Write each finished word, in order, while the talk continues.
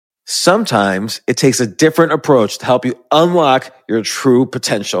Sometimes it takes a different approach to help you unlock your true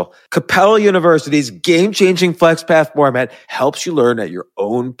potential. Capella University's game-changing FlexPath format helps you learn at your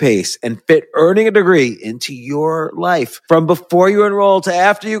own pace and fit earning a degree into your life. From before you enroll to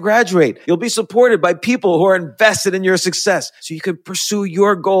after you graduate, you'll be supported by people who are invested in your success so you can pursue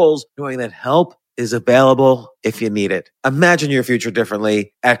your goals knowing that help is available if you need it. Imagine your future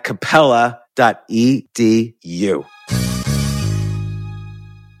differently at capella.edu.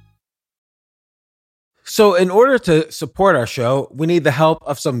 So in order to support our show, we need the help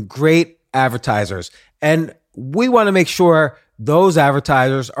of some great advertisers. And we want to make sure those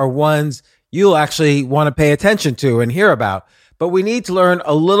advertisers are ones you'll actually want to pay attention to and hear about. But we need to learn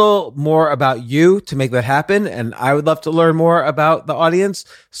a little more about you to make that happen. And I would love to learn more about the audience.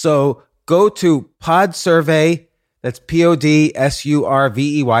 So go to PodSurvey, that's PodSurvey,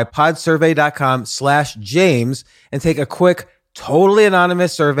 podsurvey.com/James, and take a quick totally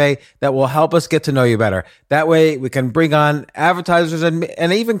anonymous survey that will help us get to know you better. That way we can bring on advertisers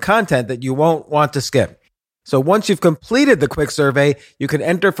and even content that you won't want to skip. So once you've completed the quick survey, you can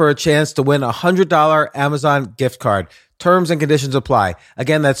enter for a chance to win a $100 Amazon gift card. Terms and conditions apply.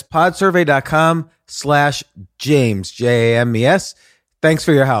 Again, that's podsurvey.com/James, James. Thanks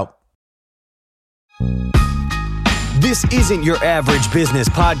for your help. This isn't your average business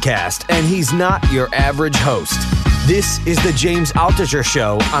podcast, and he's not your average host. This is the James Altucher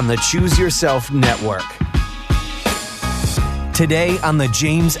Show on the Choose Yourself Network. Today on the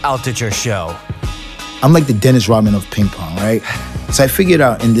James Altucher Show. I'm like the Dennis Rodman of ping pong, right? So I figured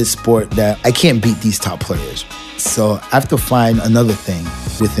out in this sport that I can't beat these top players. So I have to find another thing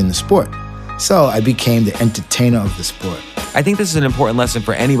within the sport. So I became the entertainer of the sport. I think this is an important lesson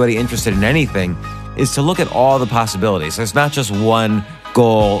for anybody interested in anything, is to look at all the possibilities. There's not just one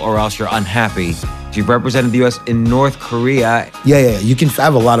goal or else you're unhappy. You've represented the U.S. in North Korea. Yeah. You can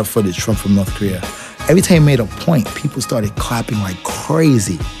have a lot of footage from North Korea. Every time you made a point, people started clapping like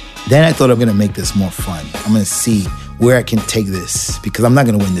crazy. Then I thought I'm going to make this more fun. I'm going to see where I can take this because I'm not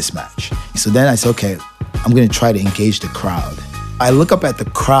going to win this match. So then I said, okay, I'm going to try to engage the crowd. I look up at the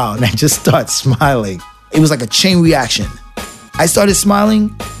crowd and I just start smiling. It was like a chain reaction. I started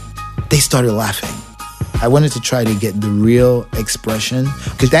smiling, they started laughing. I wanted to try to get the real expression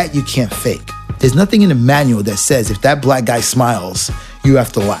because that you can't fake. There's nothing in the manual that says if that black guy smiles, you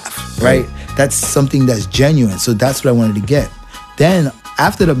have to laugh, right? That's something that's genuine. So that's what I wanted to get. Then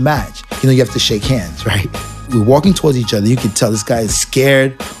after the match, you have to shake hands, right? We're walking towards each other. You can tell this guy is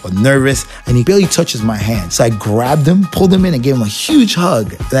scared or nervous, and he barely touches my hand. So I grabbed him, pulled him in, and gave him a huge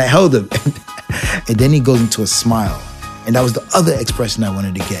hug. And I held him. And then he goes into a smile. And that was the other expression I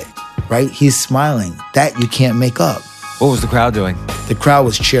wanted to get, right? He's smiling. That you can't make up. What was the crowd doing? The crowd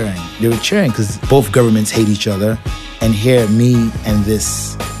was cheering. They were cheering because both governments hate each other. And here, me and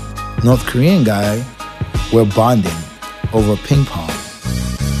this North Korean guy were bonding over ping pong.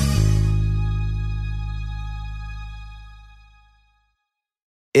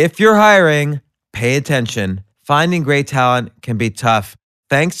 If you're hiring, pay attention. Finding great talent can be tough.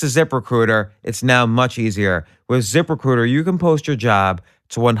 Thanks to ZipRecruiter, it's now much easier. With ZipRecruiter, you can post your job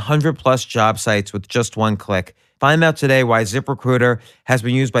to 100 plus job sites with just one click. Find out today why ZipRecruiter has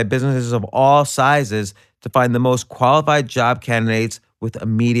been used by businesses of all sizes to find the most qualified job candidates with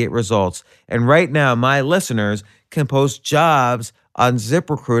immediate results. And right now, my listeners can post jobs on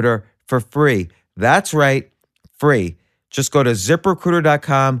ZipRecruiter for free. That's right, free. Just go to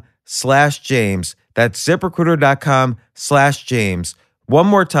ZipRecruiter.com/James. That's ZipRecruiter.com/James. One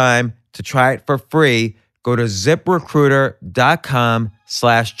more time to try it for free. Go to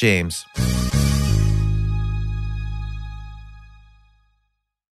ZipRecruiter.com/James.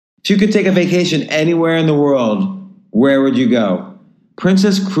 If you could take a vacation anywhere in the world, where would you go?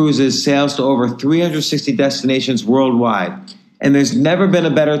 Princess Cruises sails to over 360 destinations worldwide, and there's never been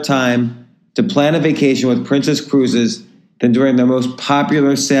a better time to plan a vacation with Princess Cruises than during their most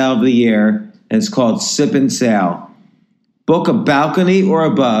popular sail of the year, and it's called Sip and Sail. Book a balcony or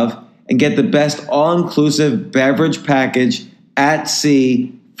above and get the best all-inclusive beverage package at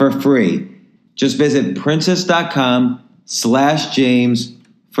sea for free. Just visit princess.com/James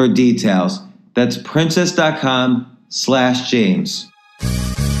for details. That's princess.com/James.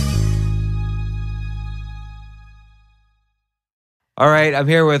 All right, I'm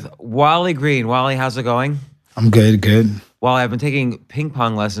here with Wally Green. Wally, how's it going? I'm good. Wally, I've been taking ping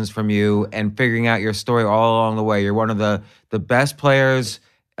pong lessons from you and figuring out your story all along the way. You're one of the best players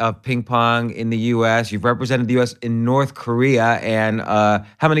of ping pong in the U.S. You've represented the U.S. in North Korea. And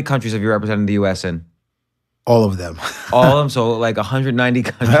how many countries have you represented the U.S. in? All of them. All of them, so like 190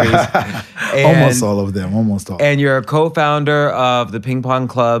 countries. Almost all of them, almost all. And you're a co-founder of the Ping Pong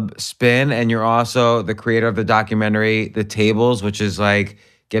Club Spin, and you're also the creator of the documentary The Tables, which is like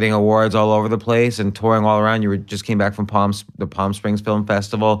getting awards all over the place and touring all around. Just came back from the Palm Springs Film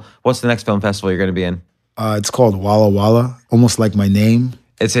Festival. What's the next film festival you're going to be in? It's called Walla Walla, almost like my name.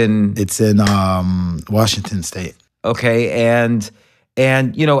 It's in Washington State. Okay, and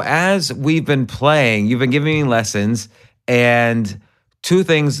as we've been playing, you've been giving me lessons, and two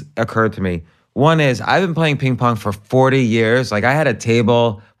things occurred to me. One is I've been playing ping pong for 40 years. Like I had a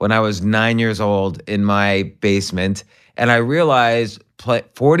table when I was 9 years old in my basement, and I realized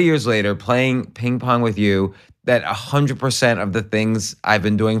 40 years later playing ping pong with you that 100% of the things I've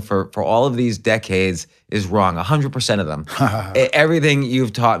been doing for all of these decades is wrong. 100% of them. Everything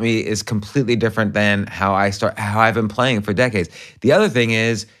you've taught me is completely different than how I've been playing for decades. The other thing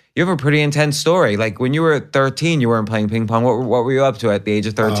is you have a pretty intense story. Like when you were 13, you weren't playing ping pong. What were you up to at the age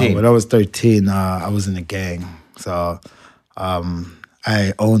of 13? When I was 13, I was in a gang. So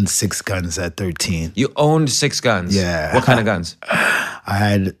I owned 6 guns at 13. You owned 6 guns? Yeah. What kind of guns? I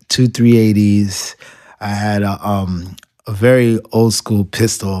had 2 380s. I had a very old school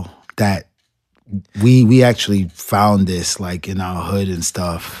pistol that we actually found this like in our hood and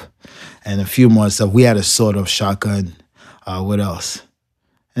stuff, and a few more stuff. We had a sort of shotgun. What else?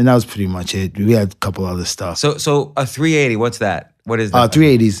 And that was pretty much it. We had a couple other stuff. So a 380. What's that? What is that?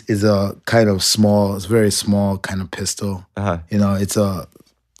 380s is a kind of small. It's a very small kind of pistol. Uh-huh.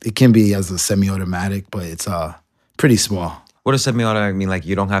 It can be as a semi-automatic, but it's pretty small. What does semi-automatic mean? Like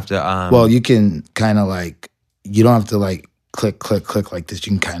you don't have to... Well, you can kind of like... You don't have to like click, click, click like this.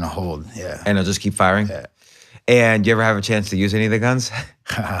 You can kind of hold, yeah. And it'll just keep firing? Yeah. And do you ever have a chance to use any of the guns?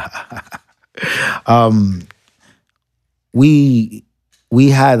 We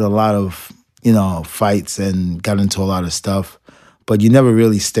had a lot of, fights and got into a lot of stuff, but you never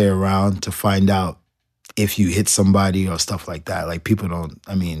really stay around to find out if you hit somebody or stuff like that. Like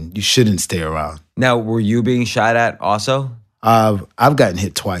you shouldn't stay around. Now, were you being shot at also? I've gotten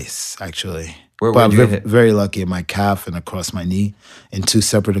hit twice, actually. Where but you I'm hit? Very lucky in my calf and across my knee in 2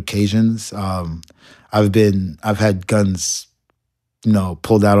 separate occasions. I've had guns,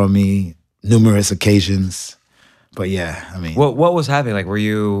 pulled out on me numerous occasions. But yeah, what was happening? Like, were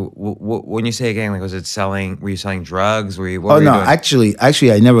you when you say a gang? Like, were you selling drugs? What were you doing?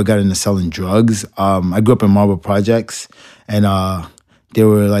 Actually, I never got into selling drugs. I grew up in Marble Projects, and there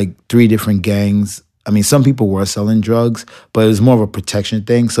were like 3 different gangs. Some people were selling drugs, but it was more of a protection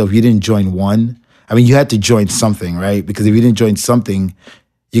thing. So if you didn't join one, you had to join something, right? Because if you didn't join something,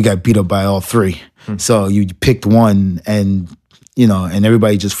 you got beat up by all 3. So you picked one, and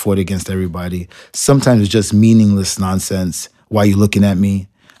everybody just fought against everybody. Sometimes it's just meaningless nonsense. Why you looking at me?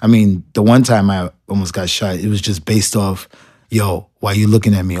 The one time I almost got shot, it was just based off, why you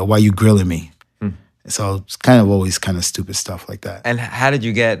looking at me, or why you grilling me? So it's kind of always kind of stupid stuff like that. And how did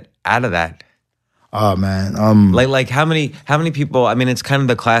you get out of that? Oh man, like how many people? It's kind of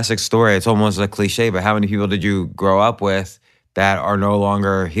the classic story. It's almost a cliche, but how many people did you grow up with that are no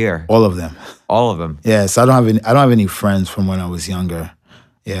longer here? All of them. All of them. Yeah. So I don't have any friends from when I was younger.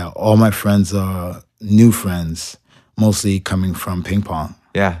 Yeah, all my friends are new friends, mostly coming from ping pong.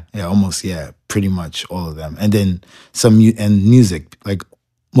 Yeah. Yeah, almost. Yeah, pretty much all of them, and then some and music. Like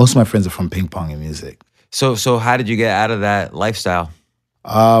most of my friends are from ping pong and music. So how did you get out of that lifestyle?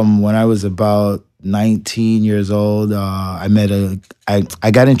 When I was about 19 years old, I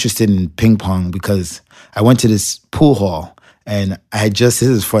got interested in ping pong because I went to this pool hall, and this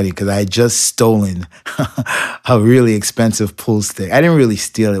is funny because I had just stolen a really expensive pool stick. I didn't really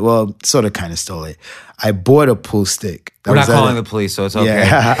steal it. Well, sort of kind of stole it. I bought a pool stick. We're not calling the police, so it's okay.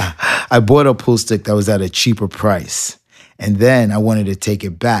 Yeah. I bought a pool stick that was at a cheaper price. And then I wanted to take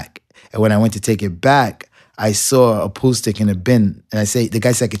it back. And when I went to take it back, I saw a pool stick in a bin, and the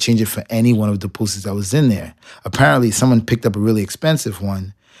guy said I could change it for any one of the pool sticks that was in there. Apparently, someone picked up a really expensive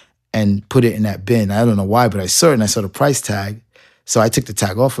one and put it in that bin. I don't know why, but I saw it, and I saw the price tag. So I took the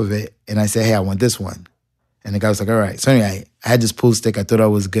tag off of it, and I said, hey, I want this one. And the guy was like, all right. So anyway, I had this pool stick. I thought I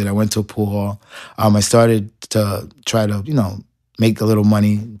was good. I went to a pool hall. I started to try to, make a little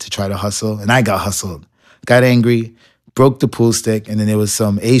money to try to hustle, and I got hustled. Got angry, broke the pool stick, and then there was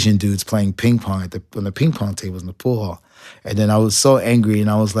some Asian dudes playing ping pong on the ping pong tables in the pool hall. And then I was so angry, and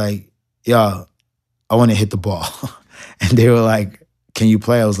I was like, yo, I want to hit the ball. And they were like, can you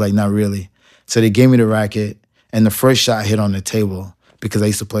play? I was like, not really. So they gave me the racket, and the first shot hit on the table because I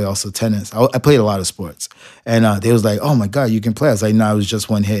used to play also tennis. I played a lot of sports. And they was like, oh my God, you can play. I was like, no, it was just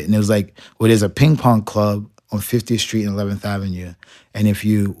one hit. And it was like, well, there's a ping pong club on 50th Street and 11th Avenue. And if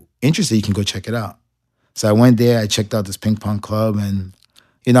you interested, you can go check it out. So I went there, I checked out this ping pong club, and,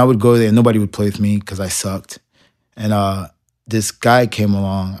 I would go there and nobody would play with me because I sucked. And this guy came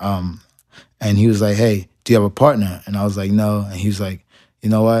along, and he was like, hey, do you have a partner? And I was like, no. And he was like, you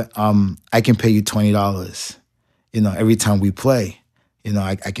know what? I can pay you $20, every time we play.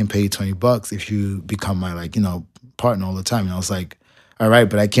 I can pay you $20 if you become my, partner all the time. And I was like, all right,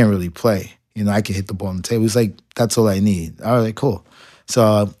 but I can't really play. I can hit the ball on the table. He was like, that's all I need. All right, cool.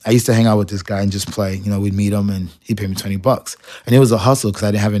 So I used to hang out with this guy and just play. We'd meet him and he'd pay me $20. And it was a hustle because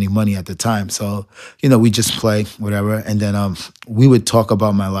I didn't have any money at the time. So, we just play, whatever. And then we would talk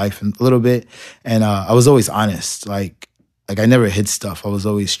about my life a little bit. And I was always honest. Like I never hid stuff. I was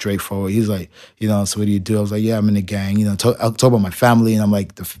always straightforward. He was like, so what do you do? I was like, yeah, I'm in a gang. I'll talk about my family. And I'm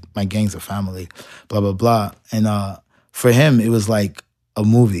like, my gang's a family, blah, blah, blah. And for him, it was like a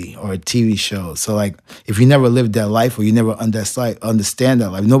movie or a TV show. So like, if you never lived that life or you never understand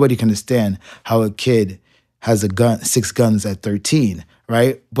that life, nobody can understand how a kid has 6 guns at 13,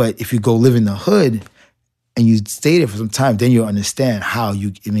 right? But if you go live in the hood and you stay there for some time, then you'll understand how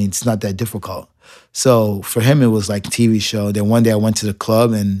it's not that difficult. So for him, it was like a TV show. Then one day I went to the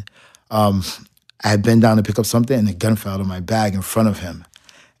club and I had bent down to pick up something and a gun fell out of my bag in front of him.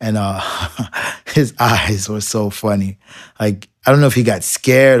 And his eyes were so funny. Like, I don't know if he got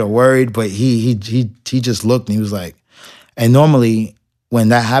scared or worried, but he just looked and he was like, and normally when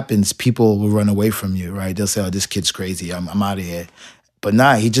that happens, people will run away from you, right? They'll say, oh, this kid's crazy, I'm out of here. But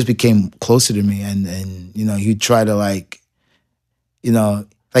nah, he just became closer to me and he'd try to like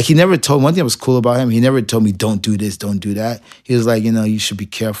he never told, one thing that was cool about him, he never told me, don't do this, don't do that. He was like, you should be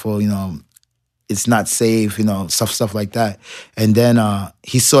careful, it's not safe, stuff like that. And then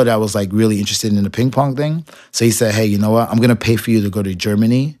he saw that I was like really interested in the ping pong thing. So he said, hey, you know what? I'm going to pay for you to go to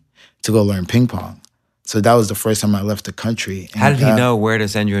Germany to go learn ping pong. So that was the first time I left the country. And how did he know where to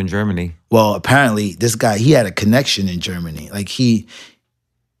send you in Germany? Well, apparently this guy, he had a connection in Germany. Like he's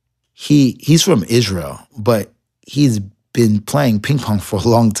from Israel, but he's been playing ping pong for a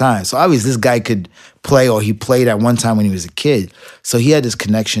long time. So obviously this guy could play, or he played at one time when he was a kid. So he had this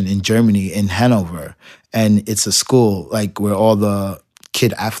connection in Germany, in Hanover. And it's a school like where all the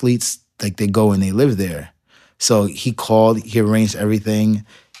kid athletes, like they go and they live there. So he called, he arranged everything,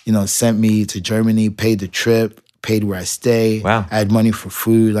 sent me to Germany, paid the trip, paid where I stay. Wow. I had money for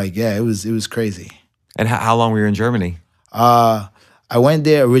food. Like, yeah, it was crazy. And how long were you in Germany? I went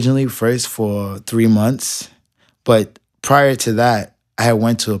there originally first for 3 months, but prior to that, I had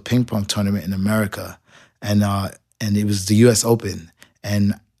went to a ping pong tournament in America, and it was the U.S. Open.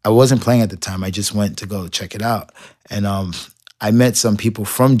 And I wasn't playing at the time. I just went to go check it out. And I met some people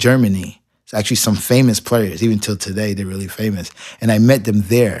from Germany. It's actually some famous players. Even till today, they're really famous. And I met them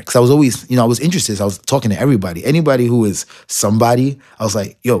there because I was always, I was interested. So I was talking to everybody. Anybody who was somebody, I was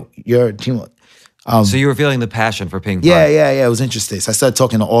like, yo, you're a team. So you were feeling the passion for ping pong. Yeah. I was interested. So I started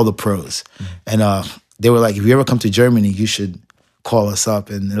talking to all the pros. And they were like, if you ever come to Germany, you should call us up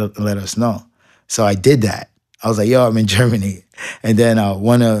and let us know. So I did that. I was like, yo, I'm in Germany. And then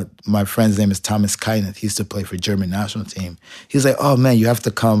one of my friends' name is Thomas Keineth. He used to play for German national team. He was like, oh, man, you have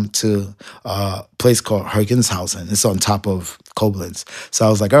to come to a place called Hergenshausen. It's on top of Koblenz. So I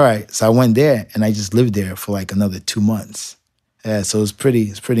was like, all right. So I went there, and I just lived there for like another 2 months. Yeah, so it's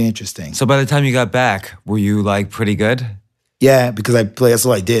pretty interesting. So by the time you got back, were you like pretty good? Yeah, because that's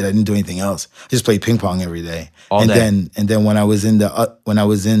all I did. I didn't do anything else. I just played ping pong every day. All day. And then when I was in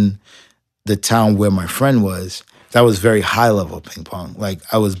the town where my friend was, that was very high level ping pong. Like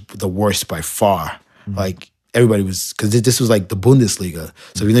I was the worst by far. Mm-hmm. Like everybody was, because this was like the Bundesliga.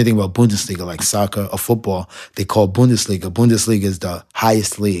 So if you know anything about Bundesliga, like soccer or football, they call Bundesliga. Bundesliga is the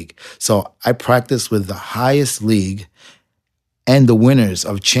highest league. So I practiced with the highest league and the winners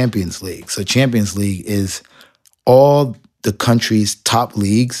of Champions League. So Champions League is all the country's top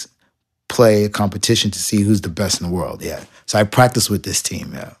leagues play a competition to see who's the best in the world. Yeah. So I practice with this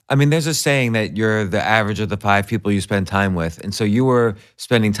team. Yeah. I mean, there's a saying that you're the average of the 5 people you spend time with. And so you were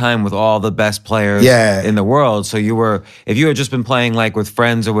spending time with all the best players in the world. So if you had just been playing like with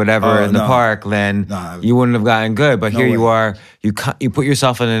friends or whatever in the park, then you wouldn't have gotten good. But here you are, you put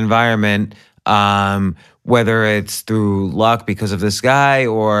yourself in an environment, whether it's through luck because of this guy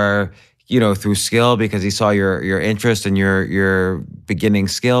or through skill because he saw your interest and your beginning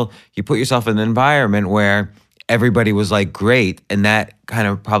skill, you put yourself in an environment where everybody was like great, and that kind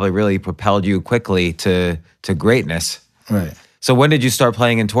of probably really propelled you quickly to greatness. Right. So when did you start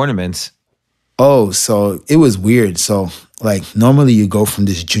playing in tournaments? Oh, so it was weird. So like normally you go from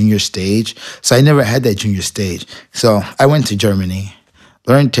this junior stage. So I never had that junior stage. So I went to Germany,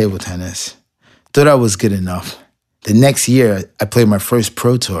 learned table tennis, thought I was good enough. The next year I played my first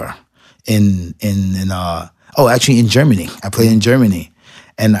pro tour actually in Germany. I played in Germany,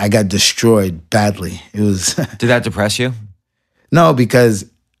 and I got destroyed badly. It was Did that depress you? no, because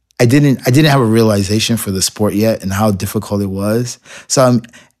I didn't have a realization for the sport yet and how difficult it was. So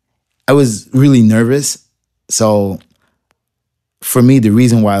I was really nervous. So for me, the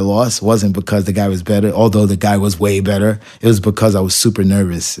reason why I lost wasn't because the guy was better, although the guy was way better. It was because I was super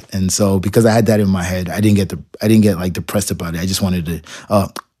nervous, and so because I had that in my head, I didn't get like depressed about it. I just wanted to.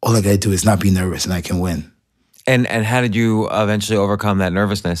 All I gotta do is not be nervous, and I can win. And how did you eventually overcome that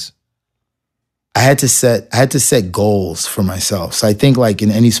nervousness? I had to set goals for myself. So I think like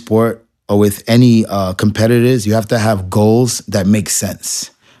in any sport or with any competitors, you have to have goals that make sense,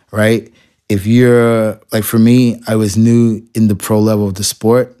 right? If you're, like for me, I was new in the pro level of the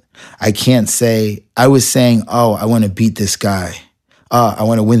sport. I can't say, I was saying, oh, I want to beat this guy. I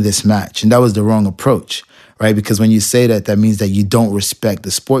want to win this match. And that was the wrong approach, right? Because when you say that, that means that you don't respect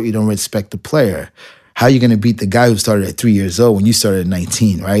the sport, you don't respect the player. How are you going to beat the guy who started at 3 years old when you started at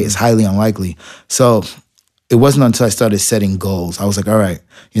 19, right? It's highly unlikely. So it wasn't until I started setting goals. I was like, all right,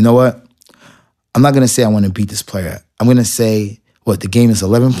 you know what? I'm not going to say I want to beat this player. I'm going to say, the game is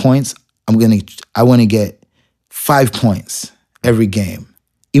 11 points. I want to get 5 points every game.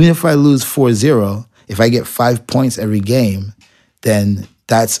 Even if I lose 4-0, if I get 5 points every game, then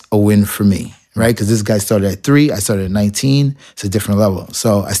that's a win for me, right? Because this guy started at 3, I started at 19. It's a different level.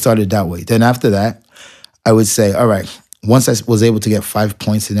 So I started that way. Then after that, I would say, all right, once I was able to get 5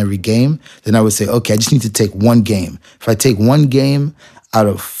 points in every game, then I would say, okay, I just need to take one game. If I take one game out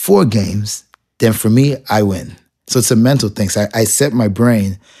of 4 games, then for me, I win. So it's a mental thing. So I set my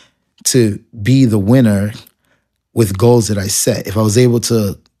brain to be the winner with goals that I set. If I was able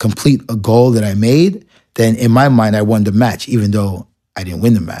to complete a goal that I made, then in my mind, I won the match, even though I didn't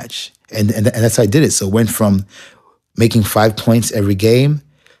win the match. And that's how I did it. So it went from making 5 points every game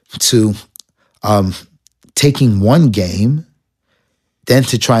to taking one game, then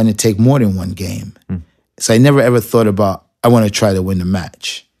to trying to take more than one game. So I never ever thought about, I want to try to win the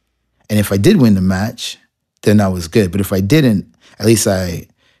match. And if I did win the match, then I was good. But if I didn't, at least I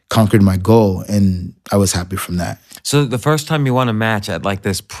conquered my goal, and I was happy from that. So the first time you won a match at like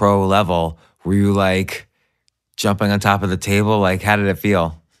this pro level, were you like jumping on top of the table? Like, how did it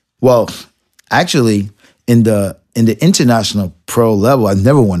feel? Well, actually, in the international pro level, I've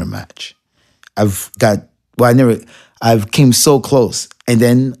never won a match. I've came so close. And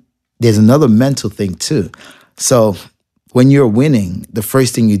then there's another mental thing too. So when you're winning, the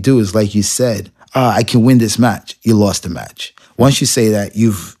first thing you do is, like you said, I can win this match. You lost the match. Once you say that,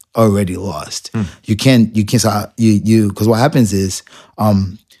 you've already lost. You can't, because what happens is,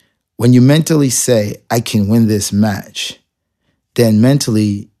 when you mentally say, I can win this match, then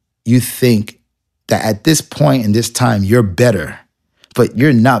mentally you think that at this point in this time, you're better. But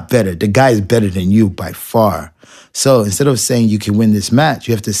you're not better. The guy is better than you by far. So instead of saying you can win this match,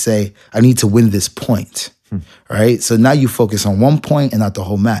 you have to say, I need to win this point, right? So now you focus on 1 point and not the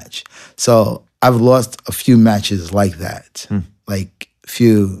whole match. So I've lost a few matches like that, like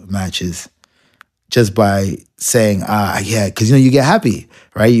few matches, just by saying, yeah, because, you get happy,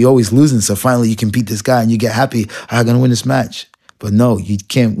 right? You're always losing, so finally you can beat this guy and you get happy, I'm going to win this match. But no, you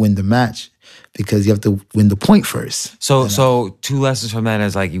can't win the match because you have to win the point first. So 2 lessons from that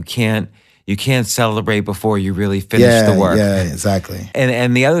is like you can't celebrate before you really finish the work. Yeah, exactly.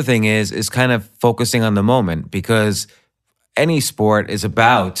 And the other thing is kind of focusing on the moment, because any sport is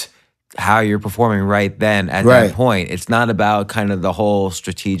about how you're performing right then at that point. It's not about kind of the whole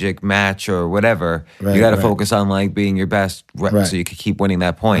strategic match or whatever. You got to focus on like being your best so you can keep winning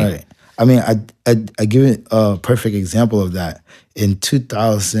that point. Right. I mean, I give it a perfect example of that. In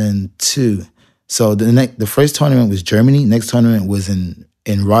 2002, so the first tournament was Germany. Next tournament was in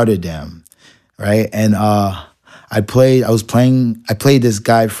Rotterdam, right? And I played this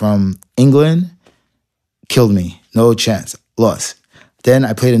guy from England, killed me, no chance, lost. Then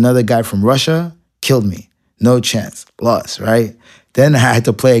I played another guy from Russia, killed me, no chance, lost, right? Then I had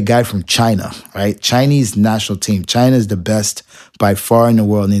to play a guy from China, right? Chinese national team. China's the best by far in the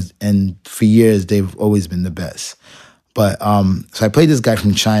world, and for years they've always been the best. But so I played this guy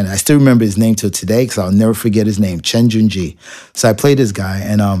from China. I still remember his name till today because I'll never forget his name, Chen Junji. So I played this guy,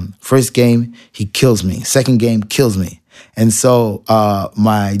 and first game he kills me. Second game kills me, and so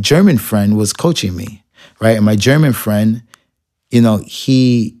my German friend was coaching me, right? And my German friend,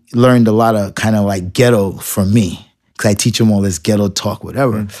 he learned a lot of kind of like ghetto from me because I teach him all this ghetto talk,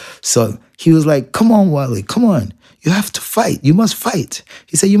 whatever. So he was like, "Come on, Wally, come on. You have to fight. You must fight."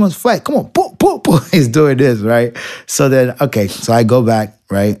 He said, "You must fight. Come on." Boom, boom, boom. He's doing this, right? So then, okay, so I go back,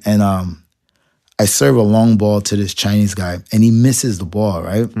 right? And I serve a long ball to this Chinese guy, and he misses the ball,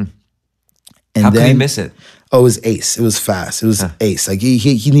 right? And How could he miss it? Oh, it was ace. It was fast. It was ace. Like he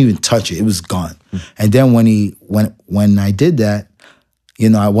didn't even touch it. It was gone. And then when I did that, you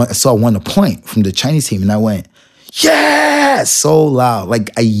know, I saw one point from the Chinese team, and I went, yeah, so loud.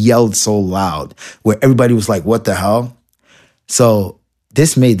 Like I yelled so loud, where everybody was like, what the hell? So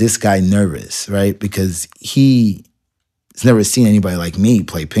this made this guy nervous, right? Because he's never seen anybody like me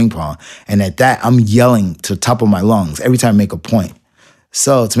play ping pong. And at that, I'm yelling to the top of my lungs every time I make a point.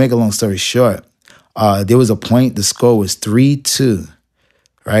 So to make a long story short, there was a point, the score was 3-2,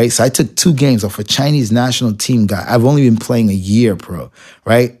 right? So I took 2 games off a Chinese national team guy. I've only been playing a year pro,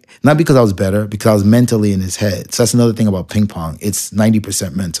 right? Not because I was better, because I was mentally in his head. So that's another thing about ping pong. It's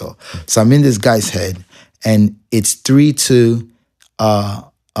 90% mental. So I'm in this guy's head, and it's 3-2,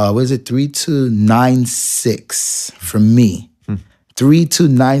 what is it? 3-2, 9-6 for me. 3-2,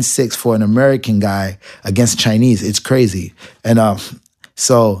 9-6 for an American guy against Chinese. It's crazy. And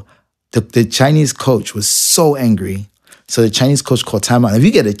so the Chinese coach was so angry. So the Chinese coach called timeout. If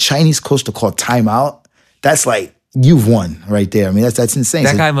you get a Chinese coach to call timeout, that's like, you've won right there. I mean, that's insane.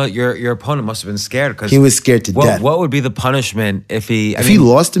 That guy, your opponent must have been scared because he was scared to death. What would be the punishment if he? If he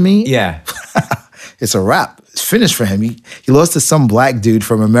lost to me, yeah, it's a wrap. It's finished for him. He lost to some black dude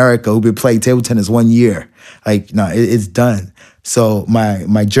from America who'd been playing table tennis 1 year. Like, no, it's done. So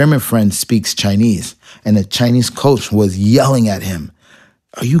my German friend speaks Chinese, and the Chinese coach was yelling at him.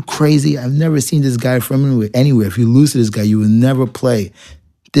 Are you crazy? I've never seen this guy from anywhere. If you lose to this guy, you will never play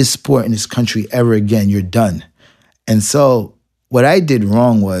this sport in this country ever again. You're done. And so what I did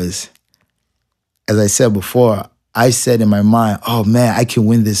wrong was, as I said before, I said in my mind, oh man, I can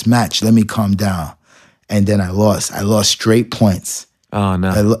win this match. Let me calm down. And then I lost. I lost straight points. Oh,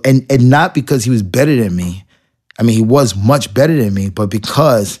 no. And not because he was better than me. I mean, he was much better than me, but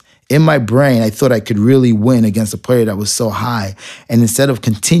because in my brain, I thought I could really win against a player that was so high. And instead of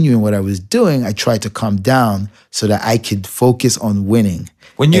continuing what I was doing, I tried to calm down so that I could focus on winning.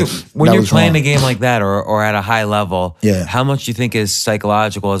 When you're playing a game like that or at a high level, how much do you think is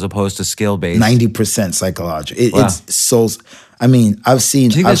psychological as opposed to skill-based? 90% psychological. Wow. It's so, I mean, I've seen...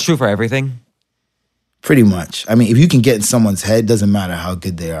 Do you think that's true for everything? Pretty much. I mean, if you can get in someone's head, doesn't matter how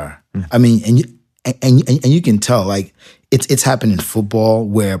good they are. I mean, and you can tell, like, it's happened in football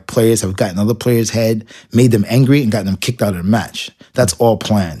where players have gotten other players' head, made them angry, and gotten them kicked out of the match. That's all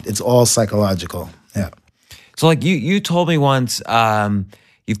planned. It's all psychological. Yeah. So, like, you told me once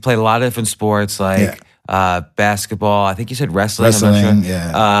you've played a lot of different sports, like basketball. I think you said wrestling. I'm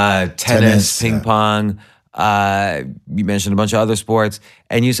not sure. Tennis, ping pong. You mentioned a bunch of other sports,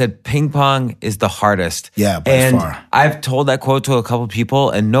 and you said ping pong is the hardest. Yeah, by and far. I've told that quote to a couple people,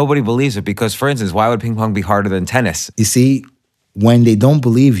 and nobody believes it because, for instance, why would ping pong be harder than tennis? You see, when they don't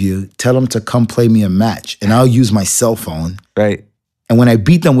believe you, tell them to come play me a match, and I'll use my cell phone. Right. And when I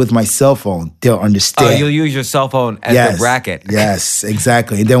beat them with my cell phone, they'll understand. Oh, you'll use your cell phone as the racket. Yes,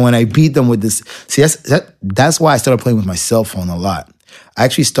 exactly. And then when I beat them with this, see, that's why I started playing with my cell phone a lot. I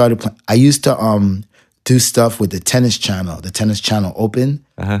actually I used to do stuff with the tennis channel open.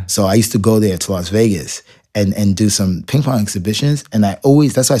 So I used to go there to Las Vegas and do some ping pong exhibitions. And that's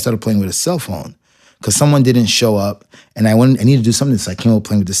why I started playing with a cell phone. Because someone didn't show up and I needed to do something, so I came up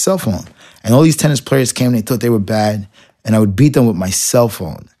playing with the cell phone. And all these tennis players came and they thought they were bad, and I would beat them with my cell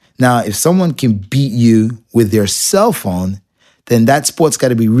phone. Now, if someone can beat you with their cell phone, then that sport's got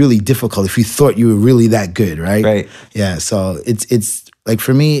to be really difficult if you thought you were really that good, right? Right. Yeah, so it's like,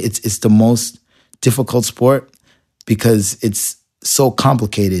 for me, it's the most difficult sport because it's so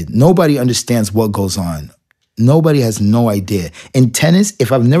complicated. Nobody understands what goes on. Nobody has no idea. In tennis,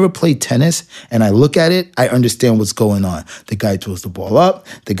 if I've never played tennis and I look at it, I understand what's going on. The guy throws the ball up,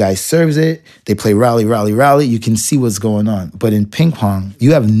 the guy serves it, they play rally, rally, rally. You can see what's going on. But in ping pong,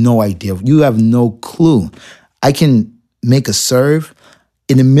 you have no idea. You have no clue. I can make a serve.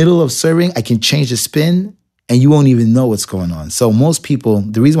 In the middle of serving, I can change the spin and you won't even know what's going on. So most people,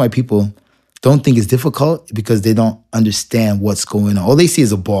 the reason why people don't think it's difficult is because they don't understand what's going on. All they see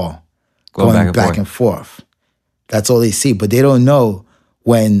is a ball going back and forth. That's all they see. But they don't know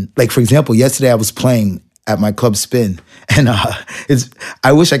when, like, for example, yesterday I was playing at my club spin. And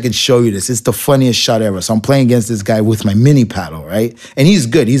I wish I could show you this. It's the funniest shot ever. So I'm playing against this guy with my mini paddle, right? And he's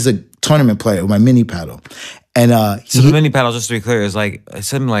good. He's a tournament player with my mini paddle. And so the mini paddle, just to be clear, is like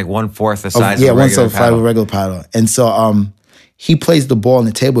something like 1/4 the size of a regular paddle. Yeah, 1/5 of a regular paddle. And so he plays the ball on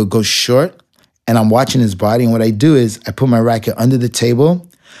the table. It goes short. And I'm watching his body. And what I do is I put my racket under the table.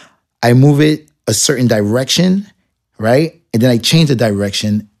 I move it a certain direction, right? And then I change the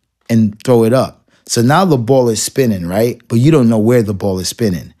direction and throw it up. So now the ball is spinning, right? But you don't know where the ball is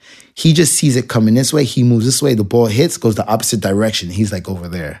spinning. He just sees it coming this way. He moves this way. The ball hits, goes the opposite direction. He's like over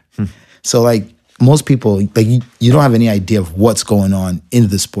there. So like most people, like you don't have any idea of what's going on in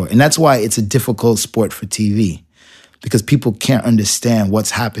the sport. And that's why it's a difficult sport for TV. Because people can't understand what's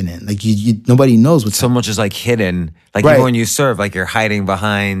happening. Like nobody knows what's so much is like hidden. Like even when you serve, like you're hiding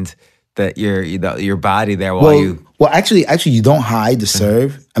behind your body there while you. Well, actually, you don't hide the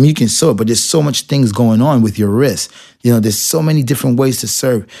serve. I mean, you can serve, but there's so much things going on with your wrist. There's so many different ways to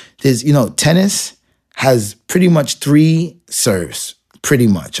serve. There's, tennis has pretty much 3 serves. Pretty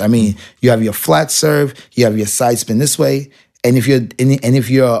much. I mean, you have your flat serve, you have your side spin this way, and if you're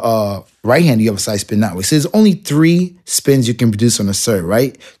right-handed, you have a side spin that way. So there's only 3 spins you can produce on a serve,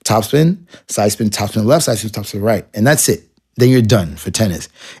 right? Top spin, top spin left, side spin, top spin right. And that's it. Then you're done for tennis.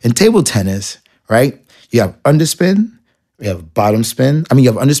 In table tennis, right, you have underspin, you have bottom spin. I mean,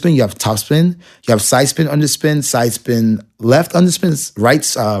 you have underspin, you have top spin, you have side spin, underspin, side spin, left underspin, right,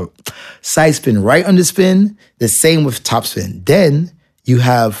 side spin, right underspin. The same with top spin. Then you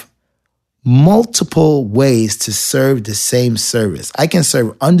have multiple ways to serve the same service. I can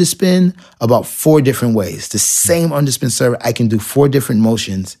serve underspin about 4 different ways. The same underspin serve, I can do 4 different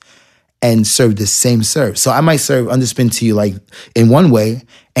motions and serve the same serve. So I might serve underspin to you like in one way,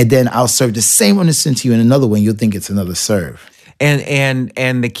 and then I'll serve the same underspin to you in another way, and you'll think it's another serve.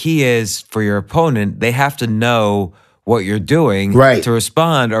 And the key is for your opponent, they have to know what you're doing to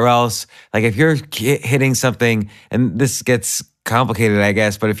respond, or else, like if you're hitting something, and this gets complicated, I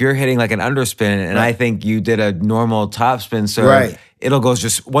guess, but if you're hitting like an underspin and I think you did a normal topspin serve, it'll go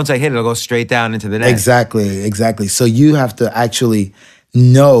once I hit it, it'll go straight down into the net. Exactly. So you have to actually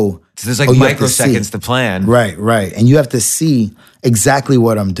know. So there's like microseconds to plan. Right. And you have to see exactly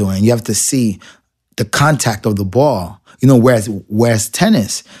what I'm doing. You have to see the contact of the ball. Whereas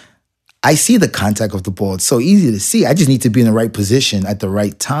tennis, I see the contact of the ball. It's so easy to see. I just need to be in the right position at the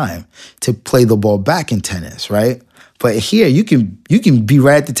right time to play the ball back in tennis, right? But here, you can be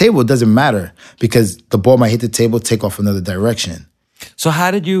right at the table. It doesn't matter because the ball might hit the table, take off another direction. So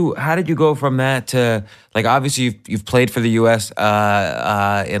how did you go from that to, like, obviously you've played for the U.S.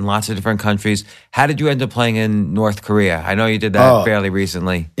 In lots of different countries. How did you end up playing in North Korea? I know you did that fairly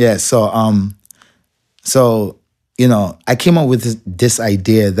recently. Yeah. So I came up with this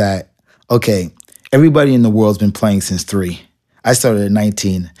idea that everybody in the world's been playing since 3. I started at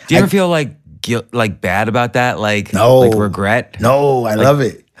 19. Do you ever feel like bad about that? No. Like regret? No, I love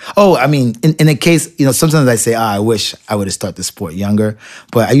it. Oh, I mean, in a case, sometimes I say, I wish I would have started the sport younger,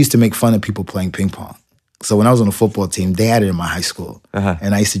 but I used to make fun of people playing ping pong. So when I was on the football team, they had it in my high school.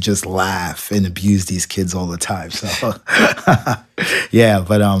 And I used to just laugh and abuse these kids all the time. So, yeah,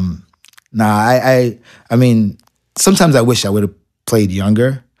 but I mean, sometimes I wish I would have played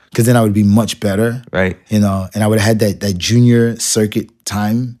younger because then I would be much better. Right. And I would have had that junior circuit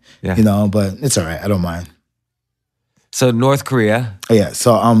time, but it's all right. I don't mind. So North Korea. Yeah.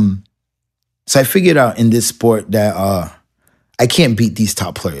 So I figured out in this sport that I can't beat these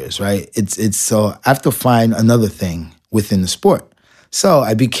top players, right? It's so I have to find another thing within the sport. So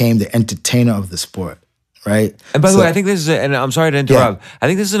I became the entertainer of the sport, right? And by the way, I think this is, and I'm sorry to interrupt, I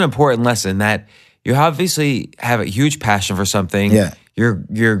think this is an important lesson that you obviously have a huge passion for something. Yeah.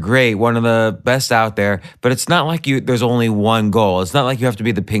 You're great, one of the best out there, but it's not like there's only one goal. It's not like you have to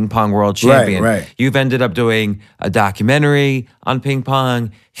be the ping pong world champion. Right. You've ended up doing a documentary on ping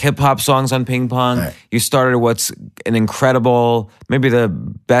pong, hip-hop songs on ping pong. Right. You started what's an incredible, maybe the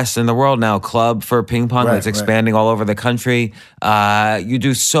best in the world now, club for ping pong that's expanding all over the country. You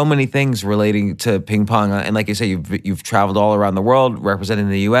do so many things relating to ping pong. And like you say, you've traveled all around the world representing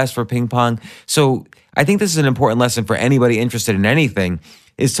the U.S. for ping pong. So I think this is an important lesson for anybody interested in anything,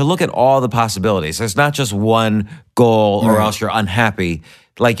 is to look at all the possibilities. There's not just one goal or else you're unhappy.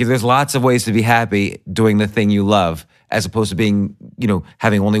 Like there's lots of ways to be happy doing the thing you love as opposed to being,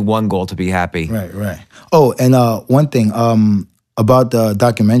 having only one goal to be happy. Right. Oh, and one thing about the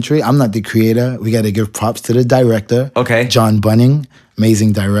documentary, I'm not the creator. We got to give props to the director. Okay. John Bunning,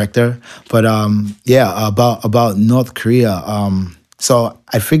 amazing director. But about North Korea. So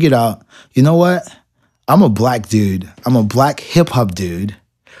I figured out, you know what? I'm a black dude. I'm a black hip-hop dude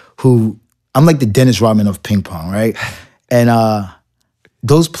I'm like the Dennis Rodman of ping pong, right? And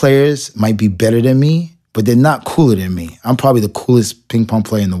those players might be better than me, but they're not cooler than me. I'm probably the coolest ping pong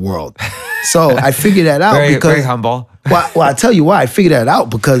player in the world. So I figured that out because... Very humble. Well, I'll tell you why I figured that out,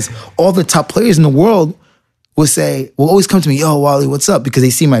 because all the top players in the world will always come to me, yo, Wally, what's up? Because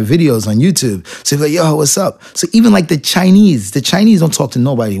they see my videos on YouTube. So they're like, yo, what's up? So even like the Chinese don't talk to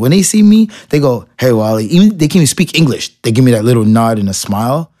nobody. When they see me, they go, hey, Wally. Even they can't even speak English. They give me that little nod and a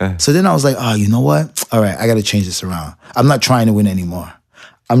smile. So then I was like, oh, you know what? All right, I got to change this around. I'm not trying to win anymore.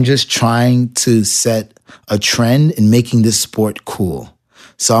 I'm just trying to set a trend in making this sport cool.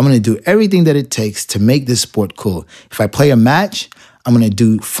 So I'm going to do everything that it takes to make this sport cool. If I play a match, I'm going to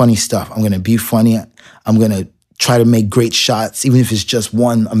do funny stuff. I'm going to be funny. I'm going to try to make great shots, even if it's just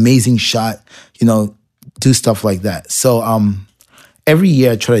one amazing shot, do stuff like that. So every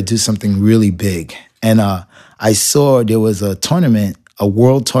year I try to do something really big. And I saw there was a tournament, a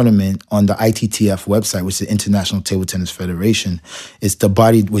world tournament on the ITTF website, which is the International Table Tennis Federation. It's the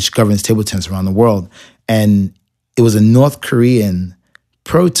body which governs table tennis around the world. And it was a North Korean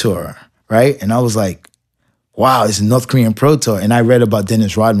pro tour, right? And I was like, wow, it's a North Korean pro tour. And I read about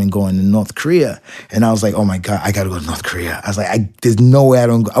Dennis Rodman going to North Korea. And I was like, oh my God, I got to go to North Korea. I was like, there's no way I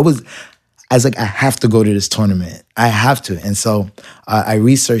don't go. I was like, I have to go to this tournament. I have to. And so I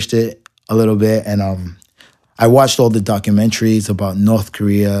researched it a little bit, and I watched all the documentaries about North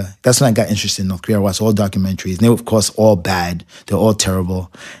Korea. That's when I got interested in North Korea. I watched all documentaries. And they were, of course, all bad. They're all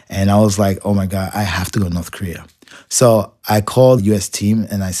terrible. And I was like, oh my God, I have to go to North Korea. So I called the U.S. team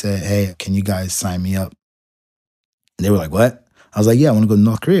and I said, hey, can you guys sign me up? And they were like, what? I was like, yeah, I want to go to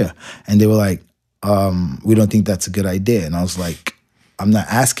North Korea. And they were like, we don't think that's a good idea. And I was like, I'm not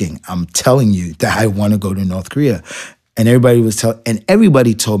asking. I'm telling you that I want to go to North Korea. And everybody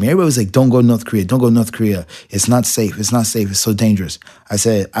told me, everybody was like, don't go to North Korea. Don't go to North Korea. It's not safe. It's not safe. It's so dangerous. I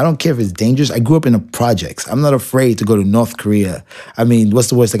said, I don't care if it's dangerous. I grew up in the projects. I'm not afraid to go to North Korea. I mean, what's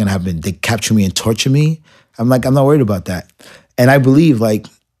the worst that can happen? They capture me and torture me? I'm like, I'm not worried about that. And I believe, like,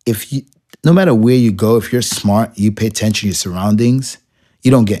 no matter where you go, if you're smart, you pay attention to your surroundings,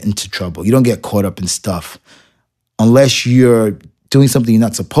 you don't get into trouble. You don't get caught up in stuff unless you're doing something you're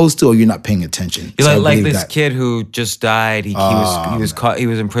not supposed to, or you're not paying attention. You're like this kid who just died. He was caught. He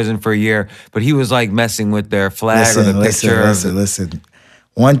was in prison for a year, but he was like messing with their flag or the picture. Listen.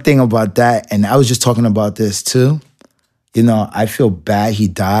 One thing about that, and I was just talking about this too. I feel bad he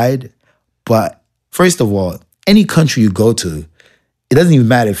died, but first of all, any country you go to, it doesn't even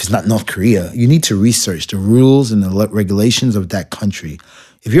matter if it's not North Korea. You need to research the rules and the regulations of that country.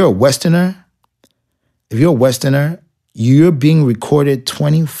 If you're a Westerner, you're being recorded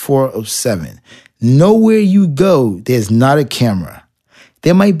 24/7. Nowhere you go, there's not a camera.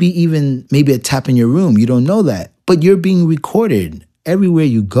 There might be even maybe a tap in your room. You don't know that. But you're being recorded everywhere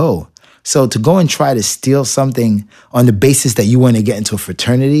you go. So to go and try to steal something on the basis that you want to get into a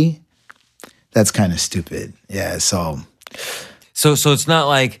fraternity, that's kind of stupid. Yeah, So it's not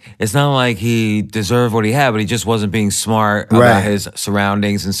like he deserved what he had, but he just wasn't being smart about his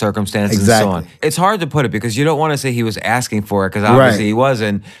surroundings and circumstances and so on. It's hard to put it because you don't want to say he was asking for it, because obviously he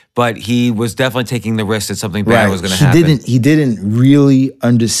wasn't, but he was definitely taking the risk that something bad was going to happen. He didn't really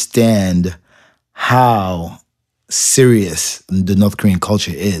understand how serious the North Korean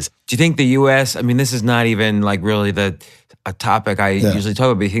culture is. Do you think the U.S., I mean, this is not even like really a topic I usually talk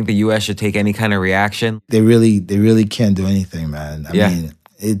about, but you think the U.S. should take any kind of reaction? They really can't do anything, man. I mean,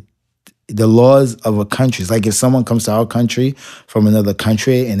 the laws of a country, it's like if someone comes to our country from another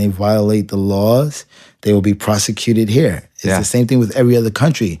country and they violate the laws, they will be prosecuted here. It's the same thing with every other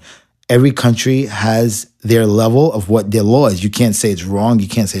country. Every country has their level of what their law is. You can't say it's wrong. You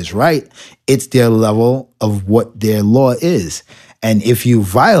can't say it's right. It's their level of what their law is. And if you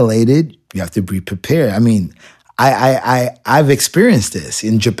violate it, you have to be prepared. I mean, I've experienced this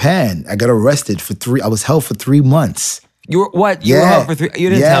in Japan. I got arrested I was held for 3 months. You were what? You were held for 3? You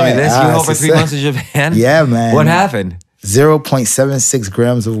didn't tell me this. You were held for 3 months in Japan? Yeah, man. What happened? 0.76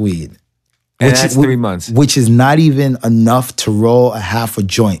 grams of weed. And that's 3 months. Which is not even enough to roll a half a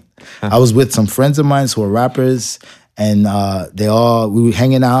joint. I was with some friends of mine who are rappers, and we were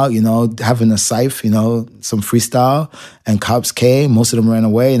hanging out, having a scythe, some freestyle, and cops came. Most of them ran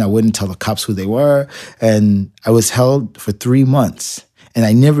away, and I wouldn't tell the cops who they were. And I was held for 3 months. And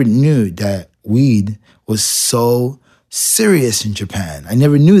I never knew that weed was so serious in Japan. I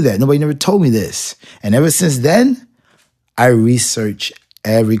never knew that. Nobody never told me this. And ever since then, I research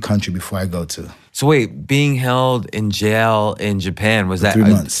every country before I go to. So wait, being held in jail in Japan, was that 3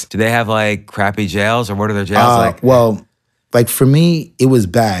 months? Do they have like crappy jails, or what are their jails like? Well, like for me, it was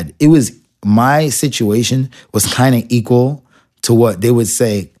bad. My situation was kind of equal to what they would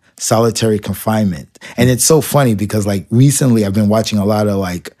say solitary confinement. And it's so funny because like recently I've been watching a lot of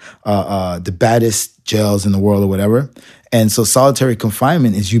like the baddest jails in the world or whatever. And so solitary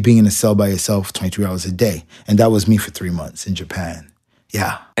confinement is you being in a cell by yourself 23 hours a day. And that was me for 3 months in Japan.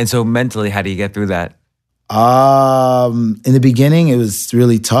 Yeah. And so mentally, how do you get through that? In the beginning, it was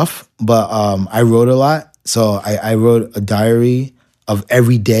really tough, but I wrote a lot. So I wrote a diary of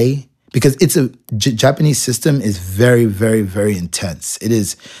every day because Japanese system is very, very, very intense. It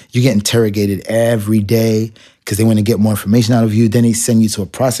is, you get interrogated every day, because they want to get more information out of you. Then they send you to a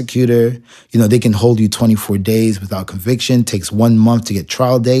prosecutor. They can hold you 24 days without conviction. Takes 1 month to get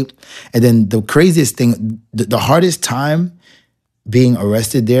trial date. And then the craziest thing, the hardest time being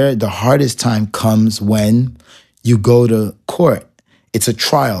arrested there, the hardest time comes when you go to court. It's a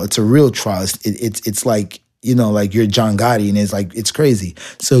trial. It's a real trial. It's like, like you're John Gotti, and it's crazy.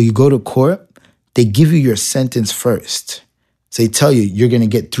 So you go to court, they give you your sentence first. So they tell you you're going to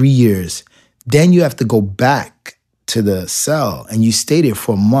get 3 years. Then you have to go back to the cell and you stay there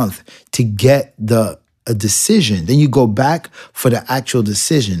for a month to get a decision. Then you go back for the actual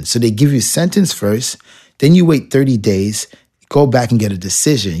decision. So they give you a sentence first, then you wait 30 days, go back and get a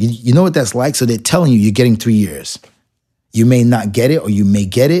decision. You know what that's like? So they're telling you you're getting 3 years. You may not get it or you may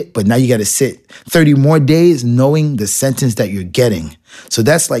get it, but now you got to sit 30 more days knowing the sentence that you're getting. So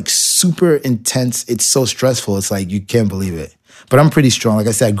that's like super intense. It's so stressful. It's like you can't believe it. But I'm pretty strong. Like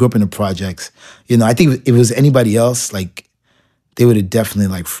I said, I grew up in the projects. I think if it was anybody else, like they would have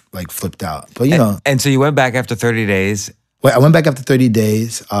definitely like flipped out. But And so you went back after 30 days. Well, I went back after 30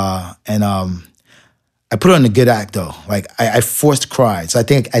 days, and I put on a good act though. Like I forced cried. So I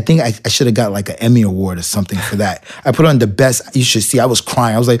think I should have got like an Emmy award or something for that. I put on the best. You should see. I was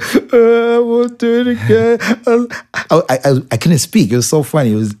crying. I was like, I won't do it again. I couldn't speak. It was so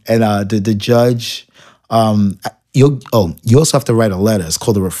funny. It was, and the judge. You also have to write a letter. It's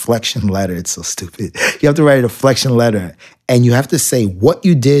called a reflection letter. It's so stupid. You have to write a reflection letter, and you have to say what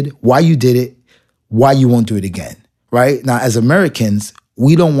you did, why you did it, why you won't do it again. Right now, as Americans,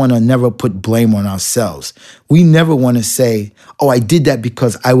 we don't want to never put blame on ourselves. We never want to say, oh, I did that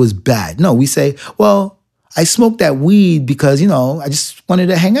because I was bad. No, we say, well, I smoked that weed because, I just wanted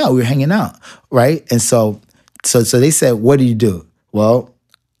to hang out. We were hanging out, right? And so they said, what did you do? Well,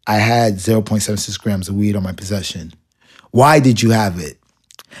 I had 0.76 grams of weed on my possession. Why did you have it?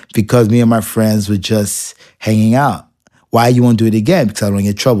 Because me and my friends were just hanging out. Why you won't do it again? Because I don't get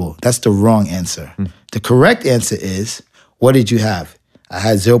in trouble. That's the wrong answer. The correct answer is, what did you have? I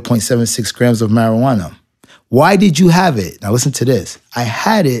had 0.76 grams of marijuana. Why did you have it? Now listen to this. I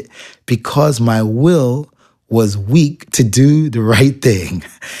had it because my will was weak to do the right thing.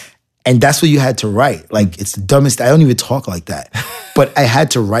 And that's what you had to write. Like, it's the dumbest. I don't even talk like that. But I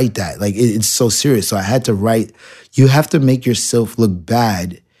had to write that. Like, it's so serious. So I had to write, you have to make yourself look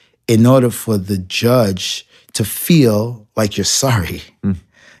bad in order for the judge to feel like you're sorry.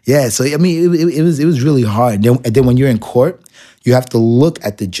 Yeah, so, I mean, it was really hard. And then when you're in court, you have to look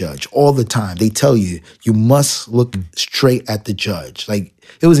at the judge all the time. They tell you, you must look straight at the judge. Like,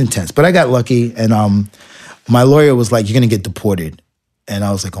 it was intense. But I got lucky, and my lawyer was like, you're going to get deported. And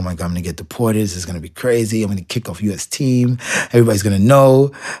I was like, oh my God, I'm going to get deported. This is going to be crazy. I'm going to kick off U.S. team. Everybody's going to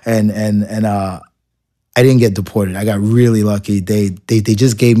know. And I didn't get deported. I got really lucky. They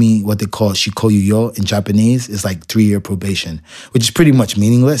just gave me what they call shikoyu-yo in Japanese. It's like 3-year probation, which is pretty much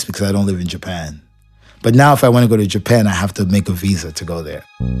meaningless because I don't live in Japan. But now if I want to go to Japan, I have to make a visa to go there.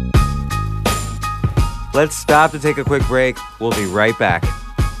 Let's stop to take a quick break. We'll be right back.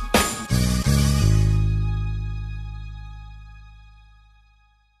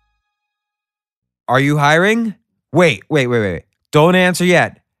 Are you hiring? Wait. Don't answer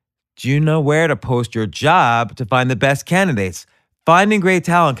yet. Do you know where to post your job to find the best candidates? Finding great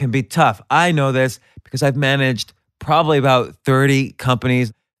talent can be tough. I know this because I've managed probably about 30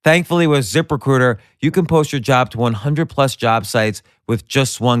 companies. Thankfully, with ZipRecruiter, you can post your job to 100 plus job sites with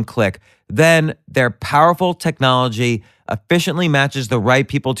just one click. Then their powerful technology efficiently matches the right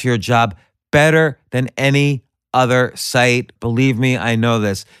people to your job better than any other site. Believe me, I know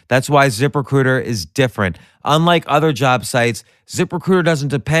this. That's why ZipRecruiter is different. Unlike other job sites, ZipRecruiter doesn't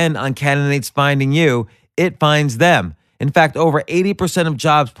depend on candidates finding you. It finds them. In fact, over 80% of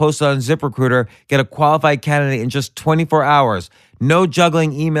jobs posted on ZipRecruiter get a qualified candidate in just 24 hours. No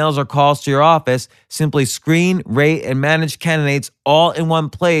juggling emails or calls to your office. Simply screen, rate, and manage candidates all in one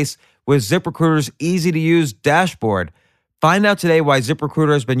place with ZipRecruiter's easy-to-use dashboard. Find out today why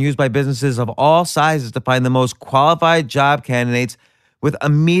ZipRecruiter has been used by businesses of all sizes to find the most qualified job candidates with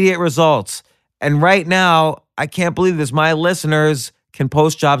immediate results. And right now, I can't believe this, my listeners can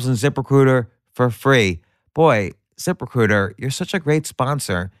post jobs on ZipRecruiter for free. Boy, ZipRecruiter, you're such a great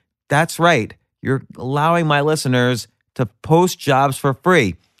sponsor. That's right. You're allowing my listeners to post jobs for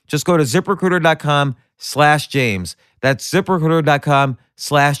free. Just go to ZipRecruiter.com/James. That's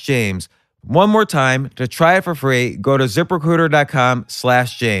ZipRecruiter.com/James. One more time, to try it for free, go to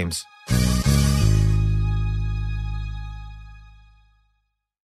ZipRecruiter.com/James.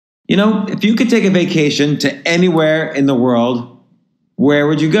 If you could take a vacation to anywhere in the world, where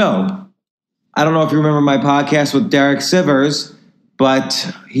would you go? I don't know if you remember my podcast with Derek Sivers,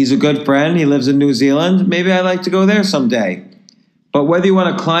 but he's a good friend. He lives in New Zealand. Maybe I'd like to go there someday. But whether you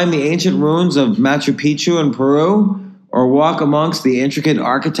want to climb the ancient ruins of Machu Picchu in Peru or walk amongst the intricate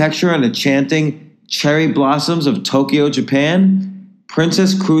architecture and enchanting cherry blossoms of Tokyo, Japan,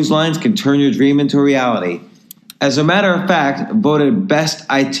 Princess Cruise Lines can turn your dream into a reality. As a matter of fact, voted best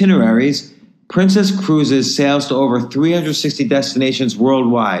itineraries, Princess Cruises sails to over 360 destinations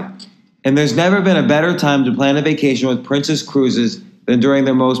worldwide. And there's never been a better time to plan a vacation with Princess Cruises than during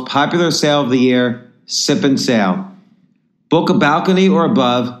their most popular sale of the year, Sip and Sail. Book a balcony or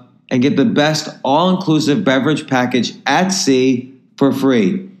above and get the best all-inclusive beverage package at sea for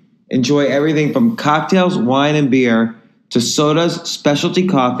free. Enjoy everything from cocktails, wine, and beer to sodas, specialty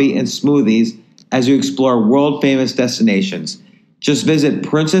coffee, and smoothies as you explore world-famous destinations. Just visit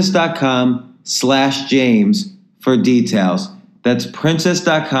princess.com/James for details. That's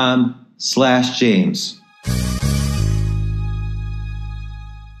princess.com/James.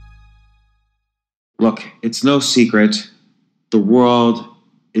 Look, it's no secret. The world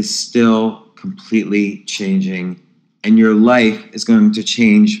is still completely changing, and your life is going to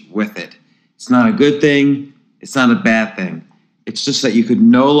change with it. It's not a good thing. It's not a bad thing. It's just that you could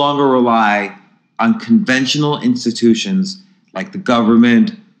no longer rely on conventional institutions like the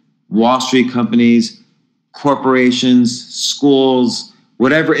government, Wall Street companies, corporations, schools,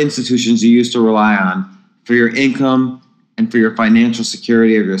 whatever institutions you used to rely on for your income and for your financial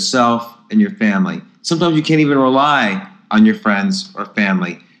security of yourself and your family. Sometimes you can't even rely on your friends or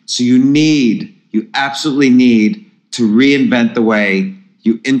family. So you absolutely need to reinvent the way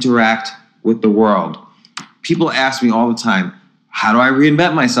you interact with the world. People ask me all the time, how do I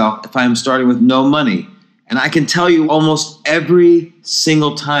reinvent myself if I'm starting with no money? And I can tell you almost every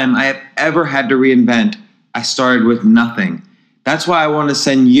single time I have ever had to reinvent, I started with nothing. That's why I want to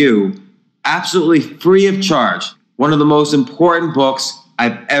send you, absolutely free of charge, one of the most important books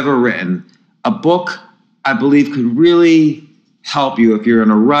I've ever written. A book I believe could really help you if you're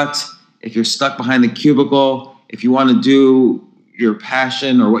in a rut, if you're stuck behind the cubicle, if you want to do your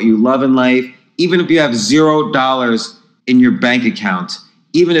passion or what you love in life, even if you have $0 in your bank account,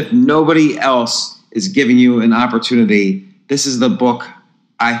 even if nobody else is giving you an opportunity, this is the book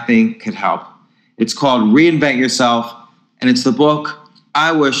I think could help. It's called Reinvent Yourself, and it's the book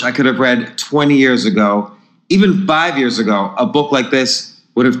I wish I could have read 20 years ago. Even 5 years ago, a book like this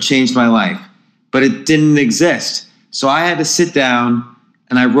would have changed my life, but it didn't exist. So I had to sit down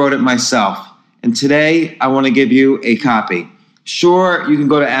and I wrote it myself. And today I want to give you a copy. Sure, you can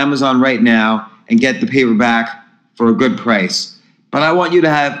go to Amazon right now and get the paperback for a good price, but I want you to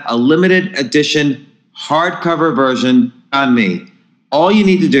have a limited edition hardcover version on me. All you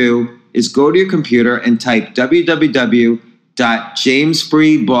need to do is go to your computer and type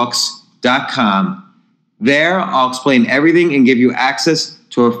www.jamesfreebooks.com. There, I'll explain everything and give you access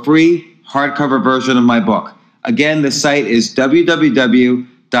to a free hardcover version of my book. Again, the site is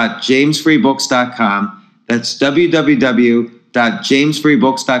www.jamesfreebooks.com. That's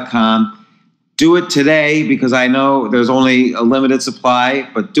www.jamesfreebooks.com. Do it today because I know there's only a limited supply,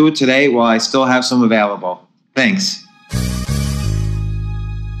 but do it today while I still have some available. Thanks.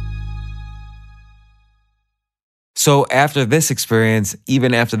 So after this experience,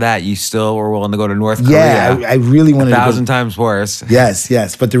 even after that, you still were willing to go to North Korea. Yeah, I really wanted 1,000 times worse.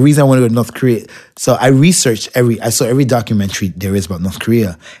 Yes. But the reason I wanted to go to North Korea, so I researched I saw every documentary there is about North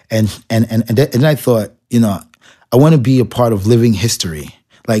Korea. And then I thought, I want to be a part of living history.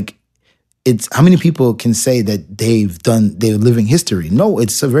 Like, it's how many people can say that they're living history? No,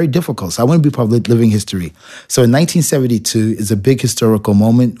 it's very difficult. So I want to be part of living history. So in 1972 is a big historical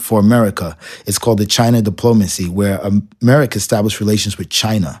moment for America. It's called the China diplomacy, where America established relations with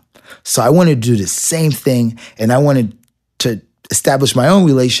China. So I wanted to do the same thing, and I wanted to establish my own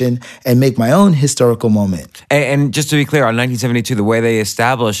relation and make my own historical moment. And just to be clear, on 1972, the way they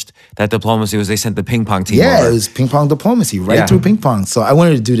established that diplomacy was they sent the ping pong team over. Yeah, it was ping pong diplomacy, through ping pong. So I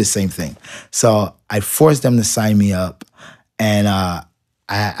wanted to do the same thing. So I forced them to sign me up, and I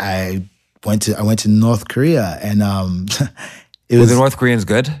went to North Korea, and Were the North Koreans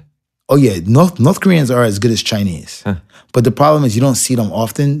good? Oh yeah, North Koreans are as good as Chinese. Huh. But the problem is you don't see them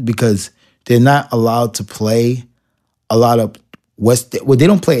often because they're not allowed to play a lot of they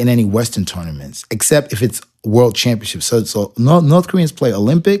don't play in any Western tournaments except if it's World Championships. So North Koreans play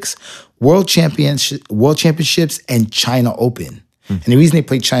Olympics, World Championships, and China Open. And the reason they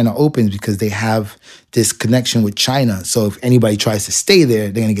play China Open is because they have this connection with China. So if anybody tries to stay there,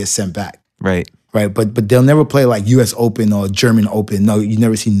 they're gonna get sent back. Right. But they'll never play like U.S. Open or German Open. No,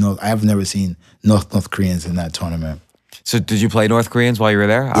 I have never seen North Koreans in that tournament. So did you play North Koreans while you were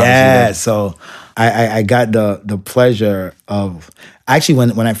there? Yeah, so I got the pleasure of actually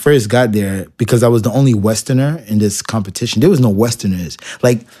when I first got there, because I was the only Westerner in this competition. There was no Westerners.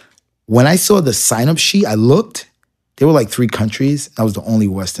 Like when I saw the sign-up sheet, I looked. There were like 3 countries. I was the only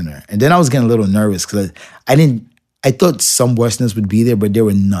Westerner, and then I was getting a little nervous because I thought some Westerners would be there, but there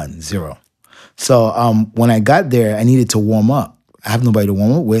were none, 0. So when I got there, I needed to warm up. I have nobody to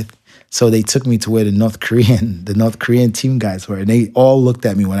warm up with. So they took me to where the North Korean team guys were. And they all looked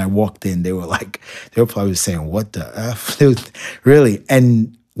at me when I walked in. They were probably saying, what the F? Really?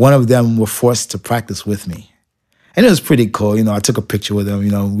 And one of them were forced to practice with me. And it was pretty cool. I took a picture with them,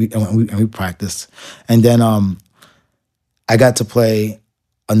 we practiced. And then I got to play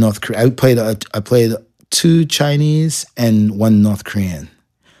a North Korean. I played 2 Chinese and 1 North Korean.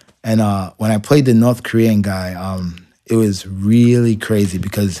 And when I played the North Korean guy, it was really crazy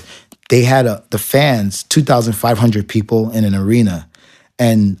because they had the fans, 2,500 people in an arena,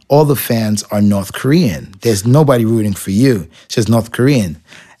 and all the fans are North Korean. There's nobody rooting for you. It's just North Korean.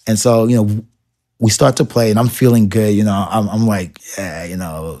 And so, we start to play, and I'm feeling good. I'm like,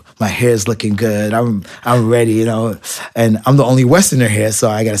 yeah, my hair's looking good. I'm ready, and I'm the only Westerner here, so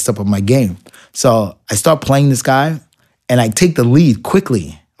I got to step up my game. So I start playing this guy, and I take the lead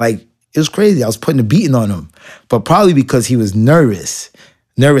quickly. Like, it was crazy. I was putting a beating on him, but probably because he was nervous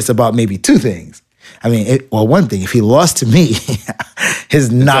about maybe 2 things. I mean, one thing, if he lost to me, it's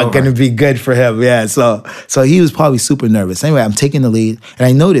not going to be good for him. Yeah, so he was probably super nervous. Anyway, I'm taking the lead, and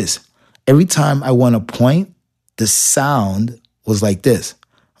I noticed every time I won a point, the sound was like this.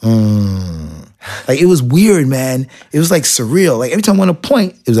 Like, it was weird, man. It was like surreal. Like, every time I won a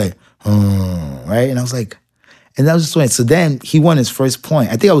point, it was like, right? And I was like, and that was just weird. So then he won his first point.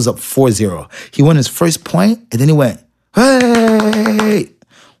 I think I was up 4-0. He won his first point, and then he went, hey!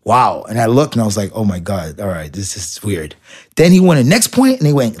 Wow. And I looked, and I was like, oh, my God. All right, this is weird. Then he won the next point, and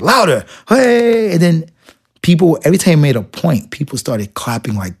he went louder. Hey! And then every time he made a point, people started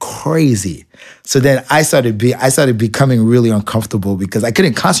clapping like crazy. So then I started becoming really uncomfortable because I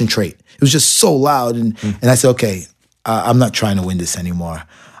couldn't concentrate. It was just so loud. And I said, okay, I'm not trying to win this anymore.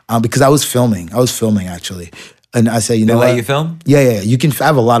 Because I was filming. Actually. And I said, they let you film? Yeah. You can. I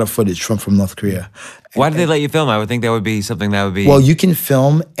have a lot of footage from North Korea. Why did they let you film? I would think that would be something that would be... Well, you can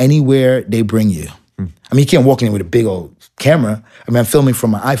film anywhere they bring you. I mean, you can't walk in with a big old camera. I mean, I'm filming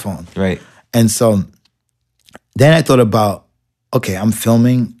from my iPhone. Right. And so then I thought about, okay, I'm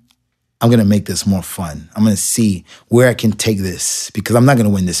filming. I'm going to make this more fun. I'm going to see where I can take this because I'm not going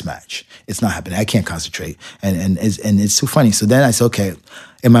to win this match. It's not happening. I can't concentrate. And it's too funny. So then I said, okay,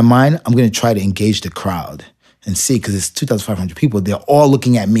 in my mind, I'm going to try to engage the crowd and see, because it's 2,500 people. They're all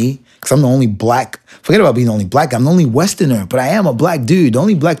looking at me because I'm the only black. Forget about being the only black guy. I'm the only Westerner, but I am a black dude. The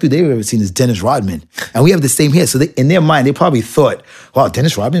only black dude they've ever seen is Dennis Rodman. And we have the same hair. So in their mind, they probably thought, wow,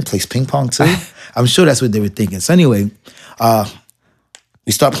 Dennis Rodman plays ping pong too? I'm sure that's what they were thinking. So anyway,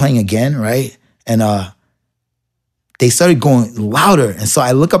 we start playing again, right? And they started going louder. And so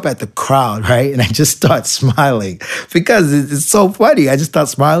I look up at the crowd, right? And I just start smiling because it's so funny. I just start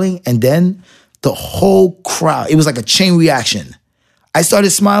smiling. And then the whole crowd, it was like a chain reaction. I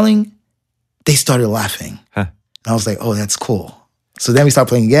started smiling. They started laughing. Huh. And I was like, oh, that's cool. So then we start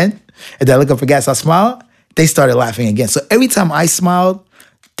playing again. And then I look up again, so I smile. They started laughing again. So every time I smiled,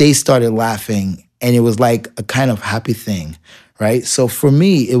 they started laughing. And it was like a kind of happy thing, right? So for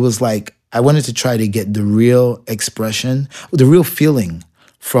me, it was like I wanted to try to get the real expression, the real feeling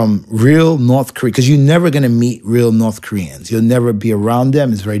from real North Korea, because you're never going to meet real North Koreans. You'll never be around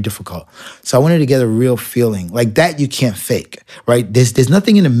them. It's very difficult. So I wanted to get a real feeling. Like that you can't fake, right? There's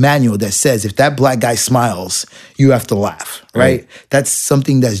nothing in the manual that says if that black guy smiles, you have to laugh, right? That's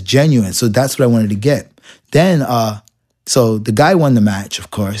something that's genuine. So that's what I wanted to get. Then, so the guy won the match,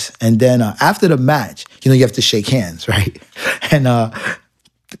 of course. And then after the match, you have to shake hands, right? And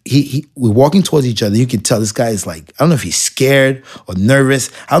we're walking towards each other. You can tell this guy is like, I don't know if he's scared or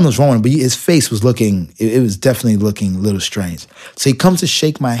nervous. I don't know what's wrong with him, but his face was looking, it was definitely looking a little strange. So he comes to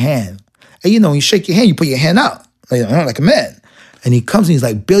shake my hand. And you shake your hand, you put your hand out, like a man. And he comes and he's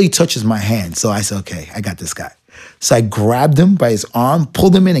like, barely touches my hand. So I said, okay, I got this guy. So I grabbed him by his arm,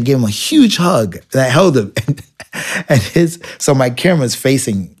 pulled him in and gave him a huge hug. And I held him. So my camera's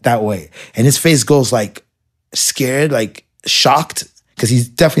facing that way. And his face goes like scared, like shocked, because he's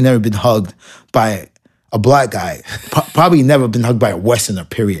definitely never been hugged by a black guy. Probably never been hugged by a Westerner,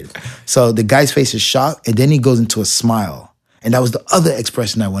 period. So the guy's face is shocked, and then he goes into a smile. And that was the other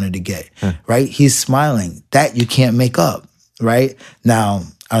expression I wanted to get, right? He's smiling. That you can't make up, right? Now,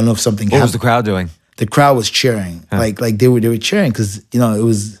 I don't know if something happened. What was the crowd doing? The crowd was cheering. Like they were cheering because, it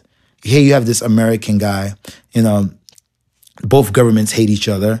was, here you have this American guy, both governments hate each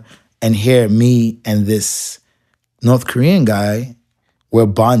other. And here, me and this North Korean guy were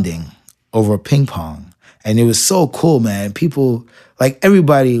bonding over ping pong. And it was so cool, man. People, like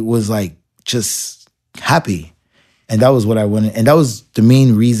everybody was like just happy. And that was what I wanted. And that was the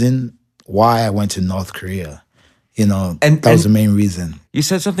main reason why I went to North Korea. You know, that was the main reason. You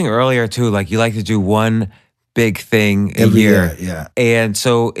said something earlier too, like you like to do one big thing a Every year. Yeah. And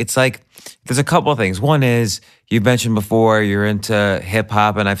so it's like, there's a couple of things. One is, you've mentioned before you're into hip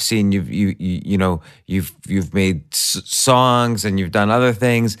hop, and I've seen you've made songs and you've done other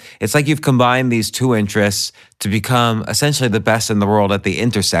things. It's like you've combined these two interests to become essentially the best in the world at the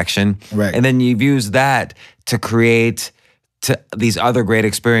intersection. Right. And then you've used that to create these other great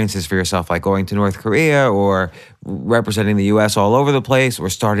experiences for yourself, like going to North Korea or representing the U.S. all over the place, or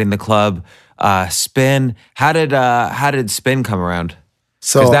starting the club Spin. How did Spin come around?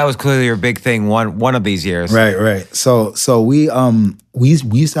 Because that was clearly your big thing one of these years. Right. So we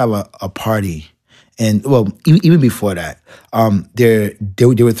used to have a party, and well, even before that, there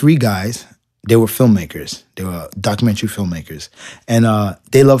were three guys. They were filmmakers. They were documentary filmmakers, and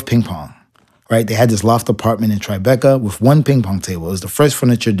they loved ping pong. Right? They had this loft apartment in Tribeca with one ping pong table. It was the first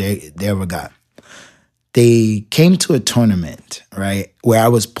furniture they ever got. They came to a tournament, right, where I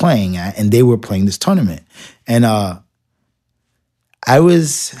was playing at, and they were playing this tournament, and I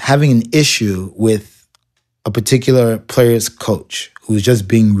was having an issue with a particular player's coach who was just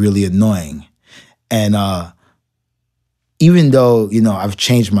being really annoying. And even though, you know, I've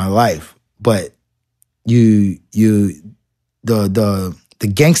changed my life, but the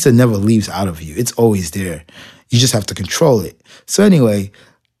gangster never leaves out of you. It's always there. You just have to control it. So anyway,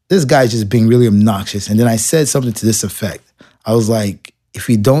 this guy's just being really obnoxious. And then I said something to this effect. I was like, if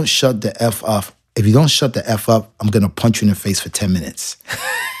you don't shut the F up, I'm going to punch you in the face for 10 minutes.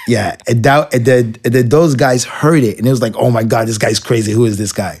 Yeah. And then those guys heard it. And it was like, oh my God, this guy's crazy. Who is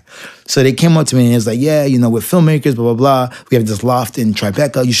this guy? So they came up to me and it was like, yeah, you know, we're filmmakers, blah, blah, blah. We have this loft in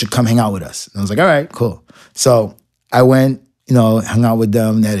Tribeca. You should come hang out with us. And I was like, all right, cool. So I went, you know, hung out with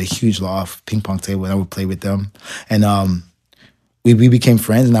them. They had a huge loft, ping pong table, and I would play with them. And we became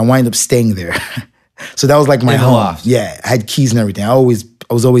friends, and I wound up staying there. So that was like my home. Loft. Yeah, I had keys and everything. I was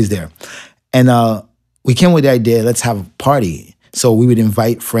always there. And we came with the idea, let's have a party. So we would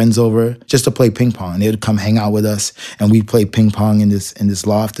invite friends over just to play ping pong. And they would come hang out with us, and we'd play ping pong in this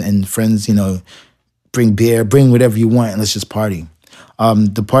loft. And friends, you know, bring beer, bring whatever you want, and let's just party.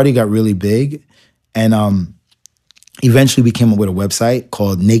 The party got really big, and eventually we came up with a website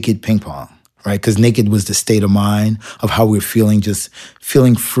called Naked Ping Pong, right? Because naked was the state of mind of how we were feeling, just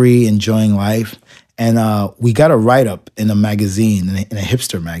feeling free, enjoying life. And we got a write-up in a magazine, in a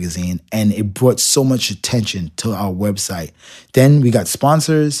hipster magazine, and it brought so much attention to our website. Then we got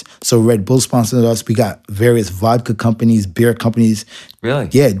sponsors. So Red Bull sponsored us. We got various vodka companies, beer companies. Really?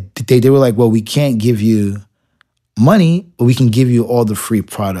 Yeah. They were like, well, we can't give you money, but we can give you all the free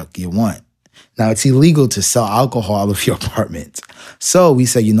product you want. Now, it's illegal to sell alcohol out of your apartment. So we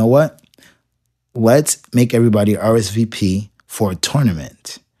said, you know what? Let's make everybody RSVP for a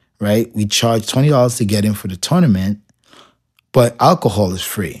tournament. Right? We charge $20 to get in for the tournament, but alcohol is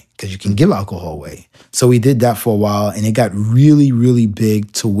free because you can give alcohol away. So we did that for a while, and it got really, really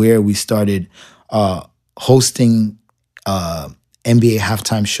big to where we started hosting NBA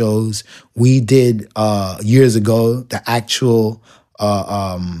halftime shows. We did, years ago, the actual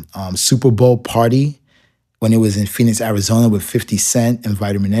Super Bowl party when it was in Phoenix, Arizona with 50 Cent and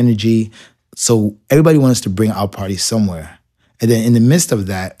Vitamin Energy. So everybody wants us to bring our party somewhere. And then in the midst of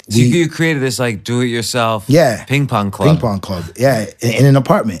that, so you created this like do-it-yourself ping pong club. Ping pong club, yeah, in an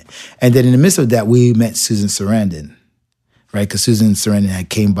apartment. And then in the midst of that, we met Susan Sarandon, right? Because Susan Sarandon had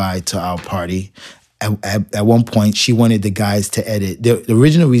came by to our party. At one point, she wanted the guys to edit. The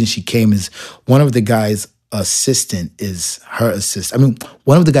original reason she came is one of the guys' assistant is her assistant. I mean,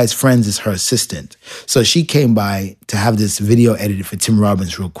 one of the guy's friends is her assistant. So she came by to have this video edited for Tim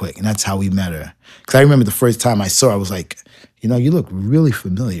Robbins real quick. And that's how we met her. Because I remember the first time I saw her, I was like, you know, you look really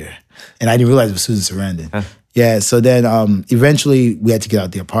familiar. And I didn't realize it was Susan Sarandon. Huh. Yeah, so then eventually we had to get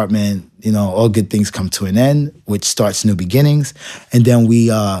out the apartment. You know, all good things come to an end, which starts new beginnings. And then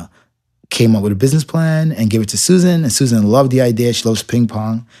we came up with a business plan and gave it to Susan. And Susan loved the idea. She loves ping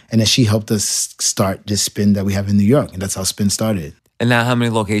pong. And then she helped us start this Spin that we have in New York. And that's how Spin started. And now how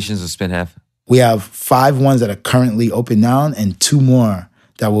many locations does Spin have? We have 5 ones that are currently open now and 2 more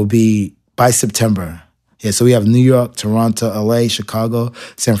that will be by September. Yeah, so we have New York, Toronto, LA, Chicago,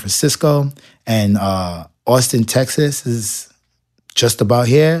 San Francisco, and Austin, Texas is just about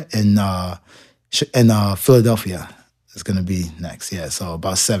here, and Philadelphia is going to be next. Yeah, so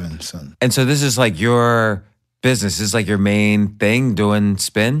about 7 soon. And so this is like your business? Is like your main thing, doing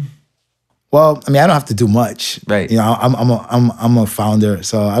spin? Well, I mean, I don't have to do much. Right. You know, I'm a founder,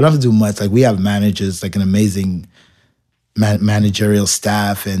 so I don't have to do much. Like we have managers, like an amazing managerial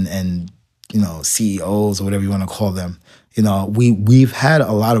staff, and you know, CEOs or whatever you want to call them. You know, we've had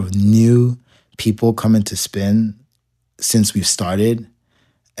a lot of new people come into spin since we've started,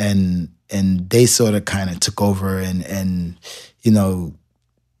 and they sort of kind of took over and you know,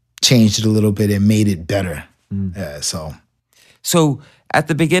 changed it a little bit and made it better. So at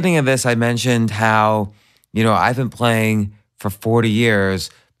the beginning of this, I mentioned how, you know, I've been playing for 40 years,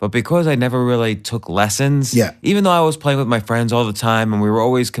 but because I never really took lessons, even though I was playing with my friends all the time and we were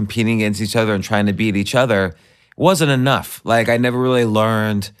always competing against each other and trying to beat each other, it wasn't enough. Like I never really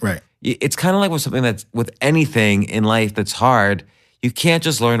learned. Right. It's kind of like with something that's with anything in life that's hard, you can't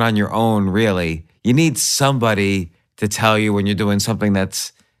just learn on your own, really. You need somebody to tell you when you're doing something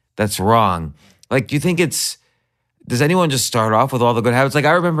that's wrong. Like, do you think does anyone just start off with all the good habits? Like,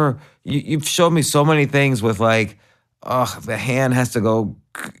 I remember you've showed me so many things with like, the hand has to go,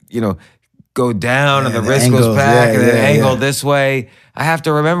 you know, go down and the wrist angles, goes back and then angle yeah. this way. I have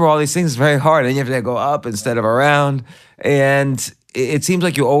to remember all these things. It's very hard. And you have to go up instead of around. And it seems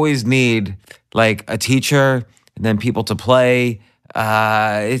like you always need like a teacher and then people to play.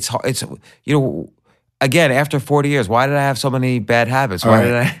 It's you know, again, after 40 years, why did I have so many bad habits? Why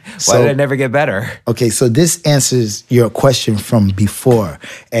did I never get better? Okay, so this answers your question from before.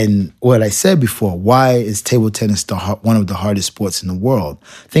 And what I said before, why is table tennis one of the hardest sports in the world?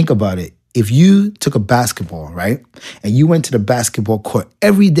 Think about it. If you took a basketball, right, and you went to the basketball court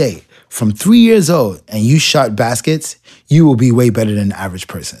every day from 3 years old and you shot baskets, you will be way better than the average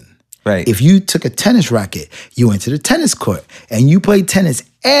person. Right. If you took a tennis racket, you went to the tennis court and you played tennis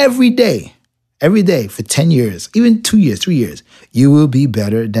every day for 10 years, even 2 years, 3 years, you will be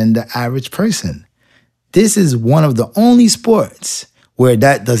better than the average person. This is one of the only sports where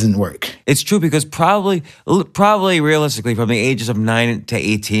that doesn't work. It's true because probably realistically from the ages of 9 to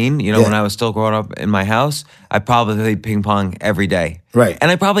 18, you know, when I was still growing up in my house, I probably played ping pong every day. Right.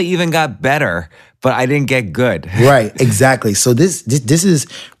 And I probably even got better, but I didn't get good. Right, exactly. So this is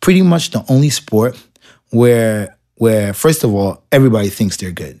pretty much the only sport where first of all, everybody thinks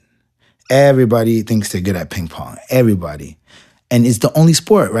they're good. Everybody thinks they're good at ping pong. Everybody. And it's the only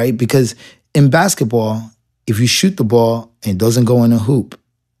sport, right? Because in basketball, if you shoot the ball and it doesn't go in a hoop,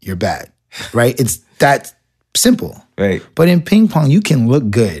 you're bad, right? It's that simple. Right. But in ping pong, you can look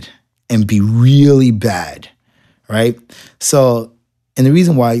good and be really bad, right? So, and the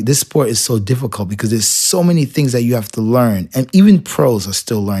reason why this sport is so difficult because there's so many things that you have to learn, and even pros are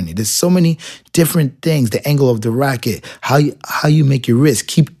still learning. There's so many different things: the angle of the racket, how you make your wrist,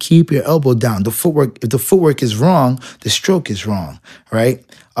 keep your elbow down, the footwork. If the footwork is wrong, the stroke is wrong, right?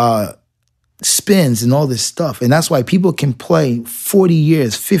 Spins and all this stuff, and that's why people can play 40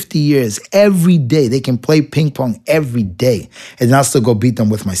 years, 50 years every day. They can play ping pong every day, and I'll still go beat them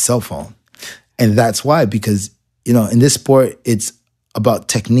with my cell phone. And that's why, because you know, in this sport, it's about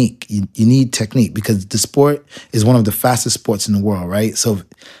technique. You need technique because the sport is one of the fastest sports in the world, right? So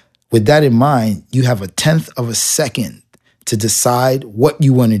with that in mind, you have a 1/10 of a second to decide what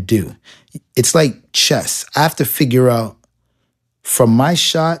you want to do. It's like chess. I have to figure out from my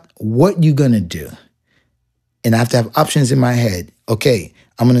shot what you're going to do. And I have to have options in my head. Okay,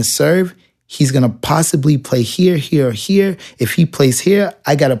 I'm going to serve. He's going to possibly play here, here, or here. If he plays here,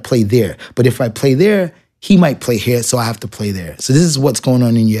 I got to play there. But if I play there, he might play here, so I have to play there. So this is what's going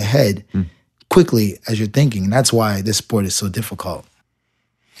on in your head quickly as you're thinking. And that's why this sport is so difficult.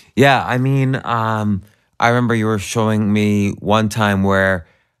 Yeah, I mean, I remember you were showing me one time where,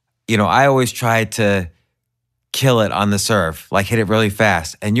 you know, I always tried to kill it on the serve, like hit it really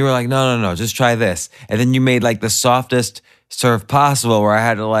fast. And you were like, no, just try this. And then you made like the softest serve possible where I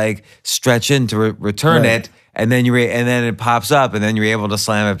had to like stretch in to return it. And then and then it pops up, and then you're able to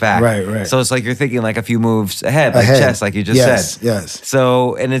slam it back. Right. So it's like you're thinking like a few moves ahead, like chess, like you just said. Yes.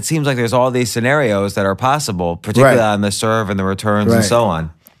 So, and it seems like there's all these scenarios that are possible, particularly on the serve and the returns and so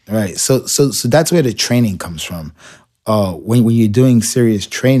on. Right. So that's where the training comes from. When you're doing serious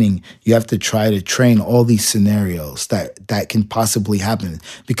training, you have to try to train all these scenarios that can possibly happen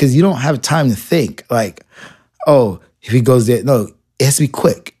because you don't have time to think like, oh, if he goes there, no, it has to be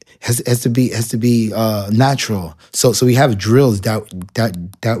quick. Has to be natural. So we have drills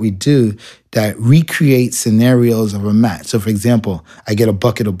that we do that recreate scenarios of a match. So for example, I get a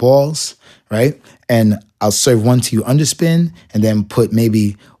bucket of balls, right? And I'll serve one to you underspin and then put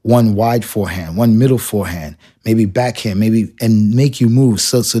maybe one wide forehand, one middle forehand, maybe backhand, and make you move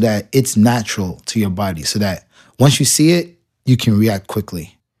so that it's natural to your body so that once you see it, you can react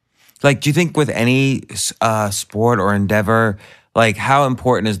quickly. Like, do you think with any sport or endeavor, like how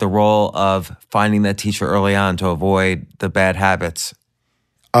important is the role of finding that teacher early on to avoid the bad habits?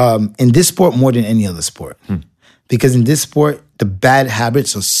 In this sport, more than any other sport. Because in this sport, the bad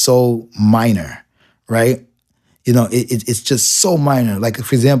habits are so minor, right? You know, it's just so minor. Like,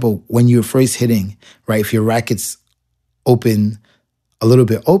 for example, when you're first hitting, right, if your racket's open, a little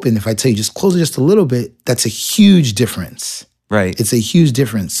bit open, if I tell you just close it just a little bit, that's a huge difference. Right. It's a huge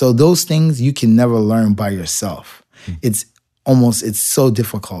difference. So those things you can never learn by yourself. It's so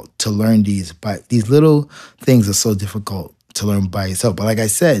difficult to learn these, but these little things are so difficult to learn by yourself. But like I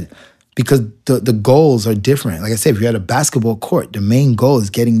said, because the goals are different. Like I said, if you're at a basketball court, the main goal is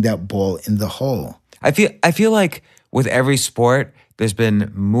getting that ball in the hole. I feel like with every sport, there's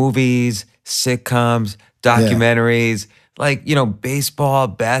been movies, sitcoms, documentaries, like, you know, baseball,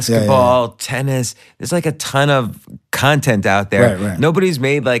 basketball, tennis. There's like a ton of content out there. Right. Nobody's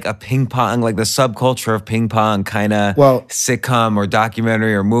made like a ping pong, like the subculture of ping pong kind of sitcom or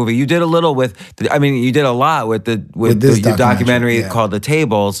documentary or movie. You did a little with, you did a lot with your documentary called The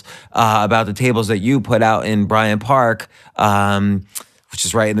Tables, about the tables that you put out in Bryant Park, which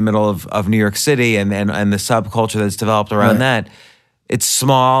is right in the middle of New York City, and the subculture that's developed around that. It's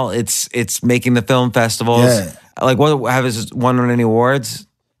small. It's making the film festivals. Yeah. Like, what have it won any awards?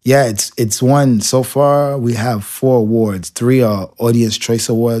 Yeah, it's won so far. We have 4 awards. 3 are Audience Choice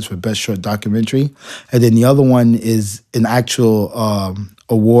Awards for Best Short Documentary, and then the other one is an actual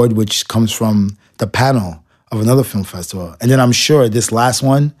award which comes from the panel of another film festival. And then I'm sure this last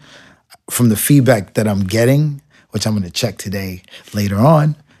one, from the feedback that I'm getting, which I'm going to check today later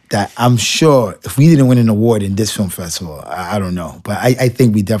on, that I'm sure if we didn't win an award in this film festival, I don't know. But I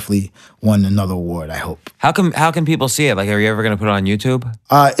think we definitely won another award, I hope. How can people see it? Like, are you ever going to put it on YouTube?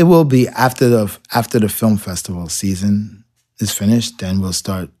 It will be after the film festival season is finished. Then we'll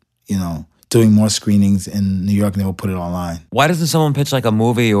start, doing more screenings in New York, and then we'll put it online. Why doesn't someone pitch like a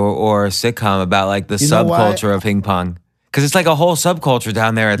movie or a sitcom about like the subculture of ping pong? Because it's like a whole subculture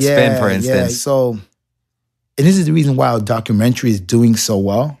down there at Spin, for instance. Yeah, so, and this is the reason why our documentary is doing so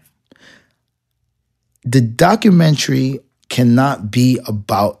well. The documentary cannot be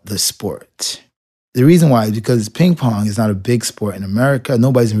about the sport. The reason why is because ping pong is not a big sport in America.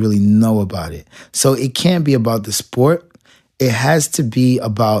 Nobody really know about it. So it can't be about the sport. It has to be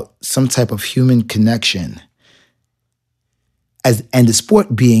about some type of human connection, and the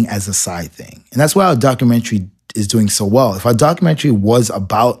sport being as a side thing. And that's why our documentary is doing so well. If our documentary was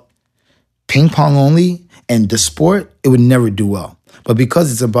about ping pong only and the sport, it would never do well. But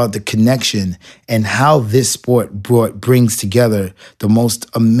because it's about the connection and how this sport brings together the most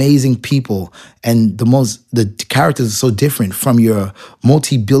amazing people, and the characters are so different, from your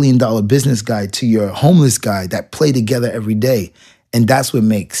multi-billion-dollar business guy to your homeless guy that play together every day. And that's what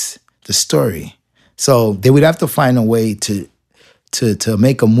makes the story. So they would have to find a way to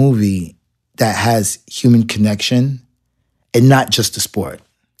make a movie that has human connection and not just the sport.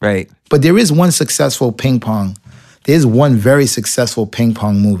 Right. But there is one successful ping pong. There's one very successful ping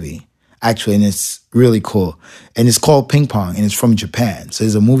pong movie, actually, and it's really cool. And it's called Ping Pong, and it's from Japan. So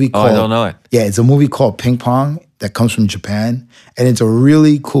there's a movie called... Oh, I don't know it. Yeah, it's a movie called Ping Pong that comes from Japan. And it's a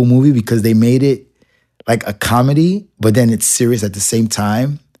really cool movie because they made it like a comedy, but then it's serious at the same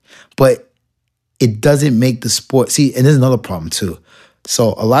time. But it doesn't make the sport... See, and there's another problem, too.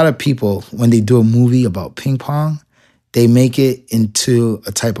 So a lot of people, when they do a movie about ping pong, they make it into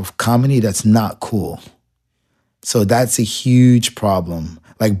a type of comedy that's not cool. So that's a huge problem.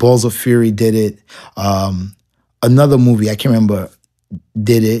 Like Balls of Fury did it. Another movie, I can't remember,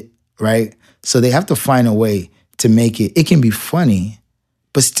 did it, right? So they have to find a way to make it. It can be funny,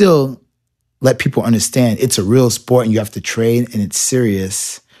 but still let people understand it's a real sport and you have to train and it's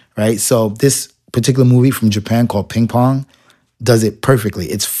serious, right? So this particular movie from Japan called Ping Pong does it perfectly.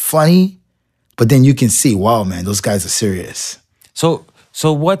 It's funny, but then you can see, wow, man, those guys are serious. So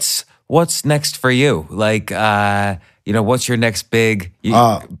what's next for you? Like, what's your next big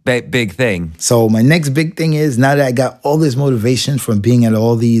thing? So my next big thing is, now that I got all this motivation from being at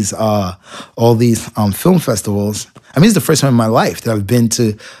all these film festivals. I mean, it's the first time in my life that I've been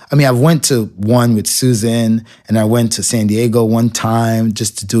to. I mean, I've went to one with Susan, and I went to San Diego one time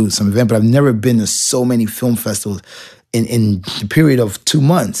just to do some event, but I've never been to so many film festivals in the period of 2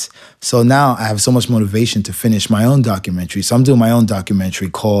 months. So now I have so much motivation to finish my own documentary. So I'm doing my own documentary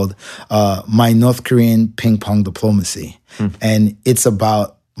called My North Korean Ping Pong Diplomacy. And it's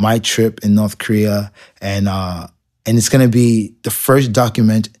about my trip in North Korea. And it's going to be the first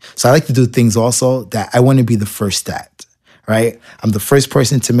document. So I like to do things also that I want to be the first at, right? I'm the first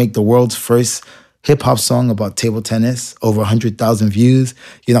person to make the world's first hip hop song about table tennis, over 100,000 views.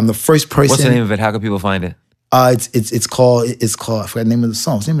 You know, I'm the first person. What's the name of it? How can people find it? It's called, I forgot the name of the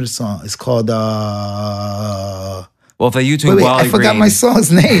song. What's the name of the song? It's called, Well, if they YouTube Wally I forgot Green, my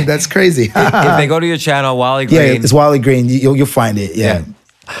song's name. That's crazy. if they go to your channel, Wally Green. Yeah, it's Wally Green. You'll find it. Yeah.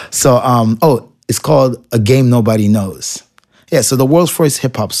 So, it's called A Game Nobody Knows. Yeah, so the world's first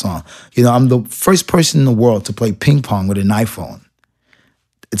hip hop song. You know, I'm the first person in the world to play ping pong with an iPhone.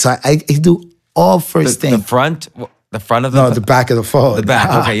 It's I do all first things. The front of the back of the phone. The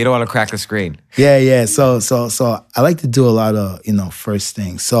back. Okay, you don't want to crack the screen. Yeah. So I like to do a lot of, first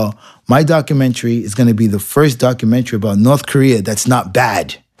things. So my documentary is going to be the first documentary about North Korea that's not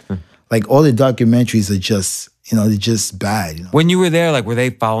bad. Like all the documentaries are just, they're just bad. When you were there, like, were they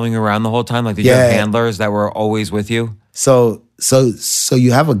following you around the whole time? Like, did you have handlers that were always with you? So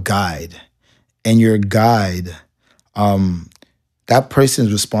you have a guide, and your guide, that person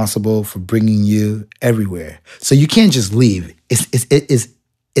is responsible for bringing you everywhere. So you can't just leave. It's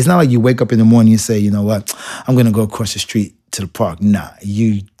not like you wake up in the morning and say, you know what, I'm going to go across the street to the park. Nah,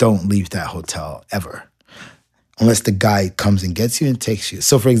 you don't leave that hotel ever. Unless the guy comes and gets you and takes you.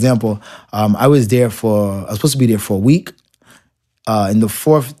 So for example, I was supposed to be there for a week. And the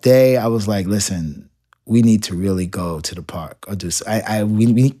fourth day, I was like, listen, we need to really go to the park or do so.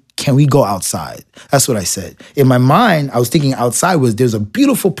 Can we go outside? That's what I said. In my mind, I was thinking outside there's a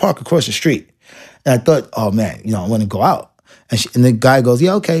beautiful park across the street. And I thought, oh man, I want to go out. And the guy goes,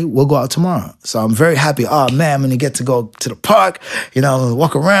 yeah, okay, we'll go out tomorrow. So I'm very happy. Oh man, I'm going to get to go to the park,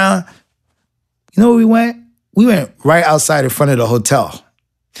 walk around. You know where we went? We went right outside in front of the hotel.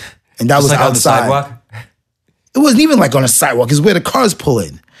 And that was like outside. On the sidewalk? It wasn't even like on a sidewalk. It's where the cars pull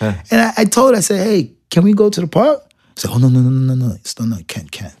in. Huh. And I told her, I said, hey, can we go to the park? I said, oh, no. No,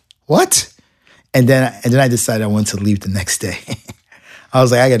 can't. What? And then I decided I wanted to leave the next day. I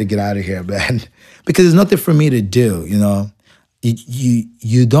was like, I got to get out of here, man. Because there's nothing for me to do,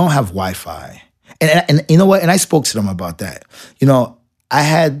 You don't have Wi-Fi. And you know what? And I spoke to them about that. I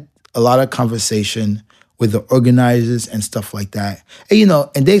had a lot of conversation with the organizers and stuff like that. And,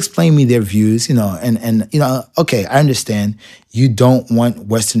 and they explained me their views, okay, I understand you don't want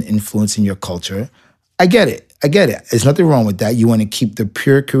Western influence in your culture. I get it. There's nothing wrong with that. You want to keep the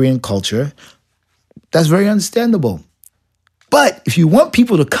pure Korean culture. That's very understandable. But if you want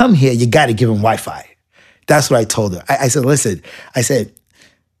people to come here, you got to give them Wi-Fi. That's what I told her. I said, listen,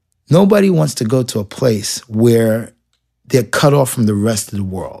 nobody wants to go to a place where they're cut off from the rest of the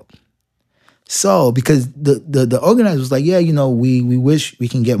world. So, because the organizer was like, yeah, we wish we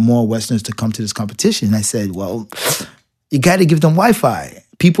can get more Westerners to come to this competition. And I said, well, you got to give them Wi-Fi.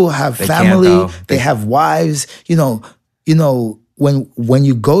 People have family, they have wives. When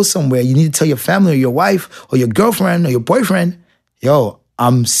you go somewhere, you need to tell your family or your wife or your girlfriend or your boyfriend, yo,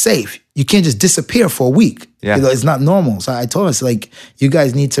 I'm safe. You can't just disappear for a week. Yeah. It's not normal. So I told us, you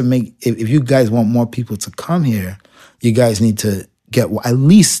guys need to make, if you guys want more people to come here, you guys need to get at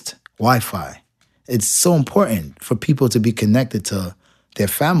least Wi-Fi. It's so important for people to be connected to their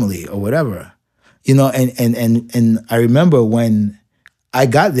family or whatever. And I remember when I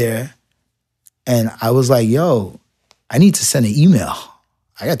got there and I was like, yo, I need to send an email.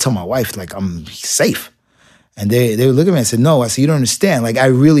 I got to tell my wife, I'm safe. And they were looking at me and said, no. I said, you don't understand. I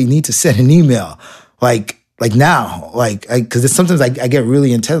really need to send an email. Now. Because sometimes I get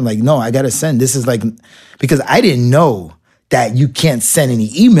really intense. No, I got to send. This is because I didn't know that you can't send any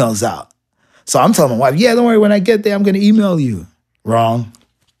emails out. So I'm telling my wife, yeah, don't worry. When I get there, I'm going to email you. Wrong.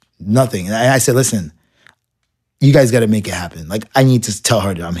 Nothing. And I said, listen, you guys got to make it happen. I need to tell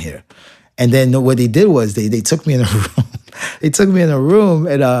her that I'm here. And then what they did was they took me in a room. They took me in a room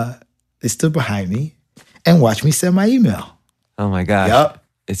and they stood behind me and watched me send my email. Oh my gosh. Yep.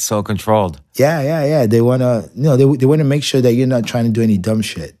 It's so controlled. Yeah. They want to, they want to make sure that you're not trying to do any dumb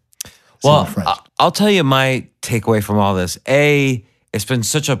shit. Well, I'll tell you my takeaway from all this. It's been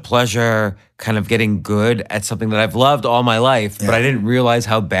such a pleasure kind of getting good at something that I've loved all my life, but I didn't realize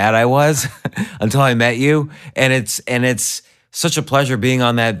how bad I was until I met you. And it's such a pleasure being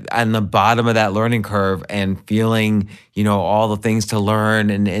on the bottom of that learning curve and feeling, all the things to learn.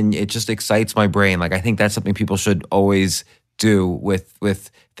 And it just excites my brain. I think that's something people should always do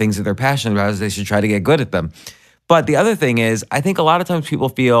with things that they're passionate about, is they should try to get good at them. But the other thing is, I think a lot of times people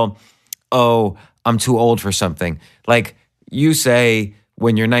feel, oh, I'm too old for something. You say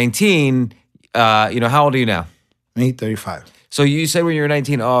when you're 19, how old are you now? Me, 35. So you said when you were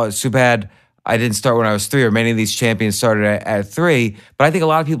 19, oh, it's too bad I didn't start when I was 3, or many of these champions started at 3. But I think a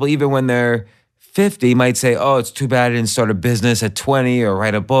lot of people, even when they're 50 might say, oh, it's too bad I didn't start a business at 20 or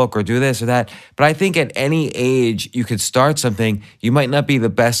write a book or do this or that. But I think at any age you could start something. You might not be the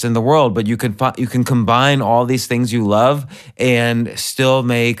best in the world, but you can combine all these things you love and still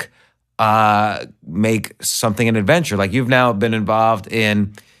make something an adventure. Like you've now been involved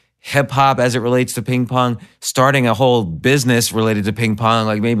in hip hop as it relates to ping pong, starting a whole business related to ping pong,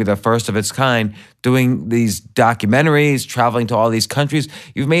 like maybe the first of its kind, doing these documentaries, traveling to all these countries.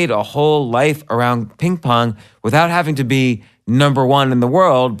 You've made a whole life around ping pong without having to be number one in the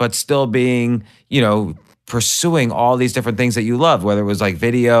world, but still being, pursuing all these different things that you love, whether it was like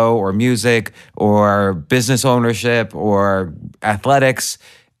video or music or business ownership or athletics.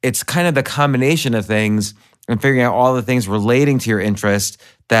 It's kind of the combination of things and figuring out all the things relating to your interest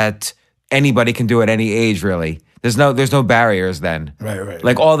that anybody can do at any age, really. There's no barriers then. Right.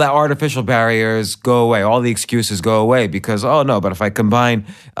 Like all the artificial barriers go away. All the excuses go away because, but if I combine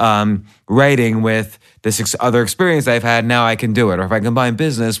writing with this other experience I've had, now I can do it. Or if I combine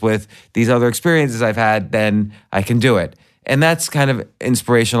business with these other experiences I've had, then I can do it. And that's kind of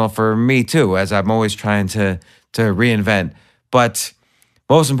inspirational for me too, as I'm always trying to reinvent. But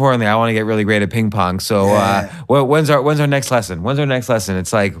most importantly, I want to get really great at ping pong. So, when's our next lesson? When's our next lesson?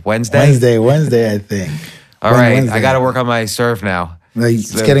 It's like Wednesday. Wednesday, I think. All right, Wednesday. I got to work on my serve now.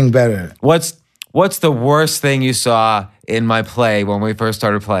 It's getting better. What's the worst thing you saw in my play when we first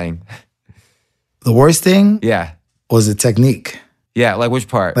started playing? The worst thing? Yeah. Was the technique. Yeah, like which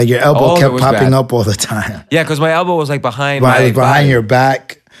part? Like your elbow kept popping up all the time. Yeah, because my elbow was like behind your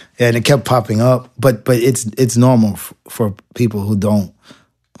back, and it kept popping up. But it's normal for people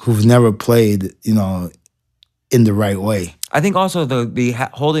who've never played, in the right way. I think also the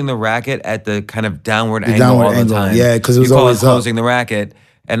holding the racket at the kind of downward angle all the time. Yeah, because it was always closing the racket,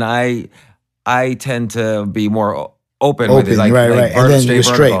 and I tend to be more open with it, like right. And then you're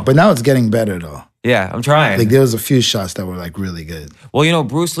straight. Vertical. But now it's getting better though. Yeah, I'm trying. Like there was a few shots that were like really good. Well,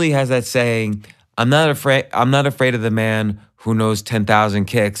 Bruce Lee has that saying, I'm not afraid of the man who knows 10,000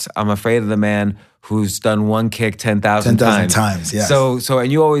 kicks. I'm afraid of the man who's done one kick 10,000 times. 10,000 times, yes. So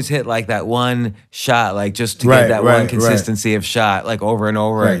and you always hit like that one shot, like just to get that one consistency of shot, like over and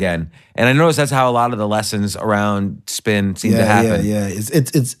over again. And I notice that's how a lot of the lessons around spin seem to happen. Yeah.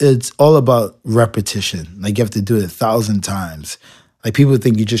 It's all about repetition. Like you have to do it 1,000 times. Like people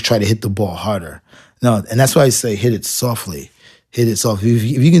think you just try to hit the ball harder. No, and that's why I say hit it softly. Hit it softly. If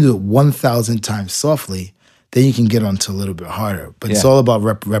you can do it 1,000 times softly, then you can get onto a little bit harder. But it's all about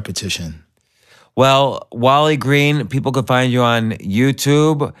repetition. Well, Wally Green, people can find you on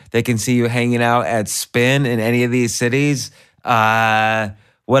YouTube. They can see you hanging out at Spin in any of these cities.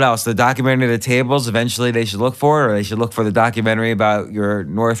 What else? The documentary The Tables, eventually they should look for, or they should look for the documentary about your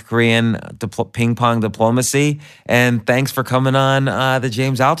North Korean ping pong diplomacy. And thanks for coming on the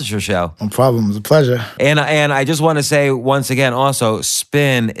James Altucher Show. No problem. It was a pleasure. And I just want to say once again, also,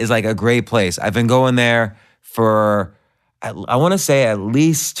 Spin is like a great place. I've been going there for, I want to say at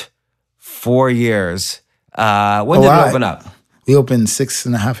least 4 years. When did it open up? We opened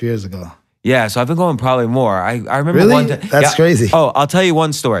 6.5 years ago. Yeah, so I've been going probably more. I remember really? one time. That's crazy. Oh, I'll tell you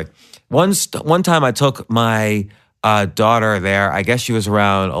one story. One time I took my daughter there. I guess she was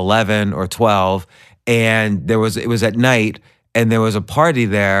around 11 or 12, and it was at night, and there was a party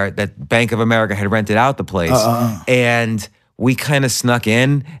there that Bank of America had rented out the place, and we kind of snuck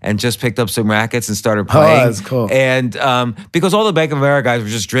in and just picked up some rackets and started playing. Oh, that's cool. And because all the Bank of America guys were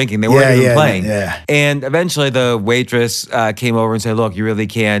just drinking, they weren't even playing. Yeah. And eventually the waitress came over and said, look, you really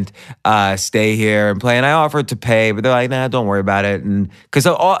can't stay here and play. And I offered to pay, but they're like, nah, don't worry about it. And because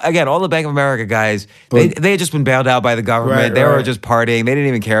all the Bank of America guys, they had just been bailed out by the government. They were just partying. They didn't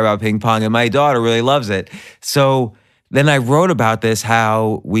even care about ping pong. And my daughter really loves it. So then I wrote about this,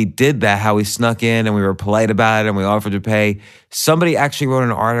 how we did that, how we snuck in and we were polite about it and we offered to pay. Somebody actually wrote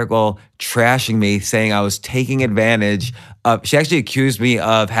an article trashing me, saying I was taking advantage of, she actually accused me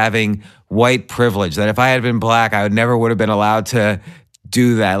of having white privilege, that if I had been black, I never would have been allowed to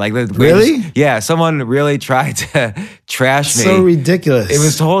do that. Like, really? Yeah, someone really tried to trash me. So ridiculous. It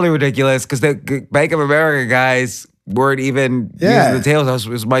was totally ridiculous because the Bank of America guys weren't even using the tables. It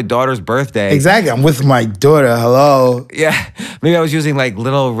was my daughter's birthday. Exactly. I'm with my daughter. Hello. Yeah. Maybe I was using like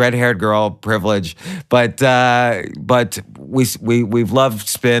little red-haired girl privilege. But we've loved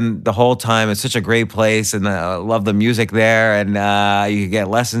Spin the whole time. It's such a great place, and I love the music there, and you can get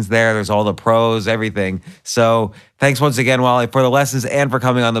lessons there. There's all the pros, everything. So thanks once again, Wally, for the lessons and for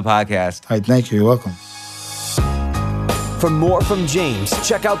coming on the podcast. All right, thank you. You're welcome. For more from James,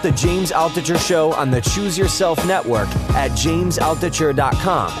 check out The James Altucher Show on the Choose Yourself Network at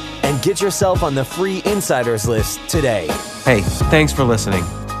jamesaltucher.com and get yourself on the free Insiders list today. Hey, thanks for listening.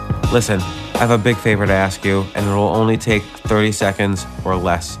 Listen, I have a big favor to ask you, and it will only take 30 seconds or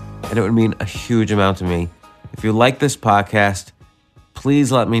less, and it would mean a huge amount to me. If you like this podcast,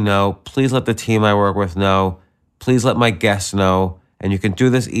 please let me know. Please let the team I work with know. Please let my guests know. And you can do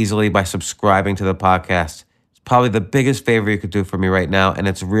this easily by subscribing to the podcast. It's probably the biggest favor you could do for me right now, and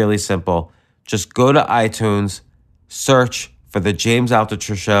it's really simple. Just go to iTunes, search for The James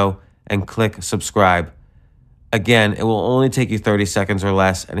Altucher Show, and click subscribe. Again, it will only take you 30 seconds or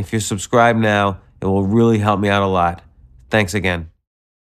less, and if you subscribe now, it will really help me out a lot. Thanks again.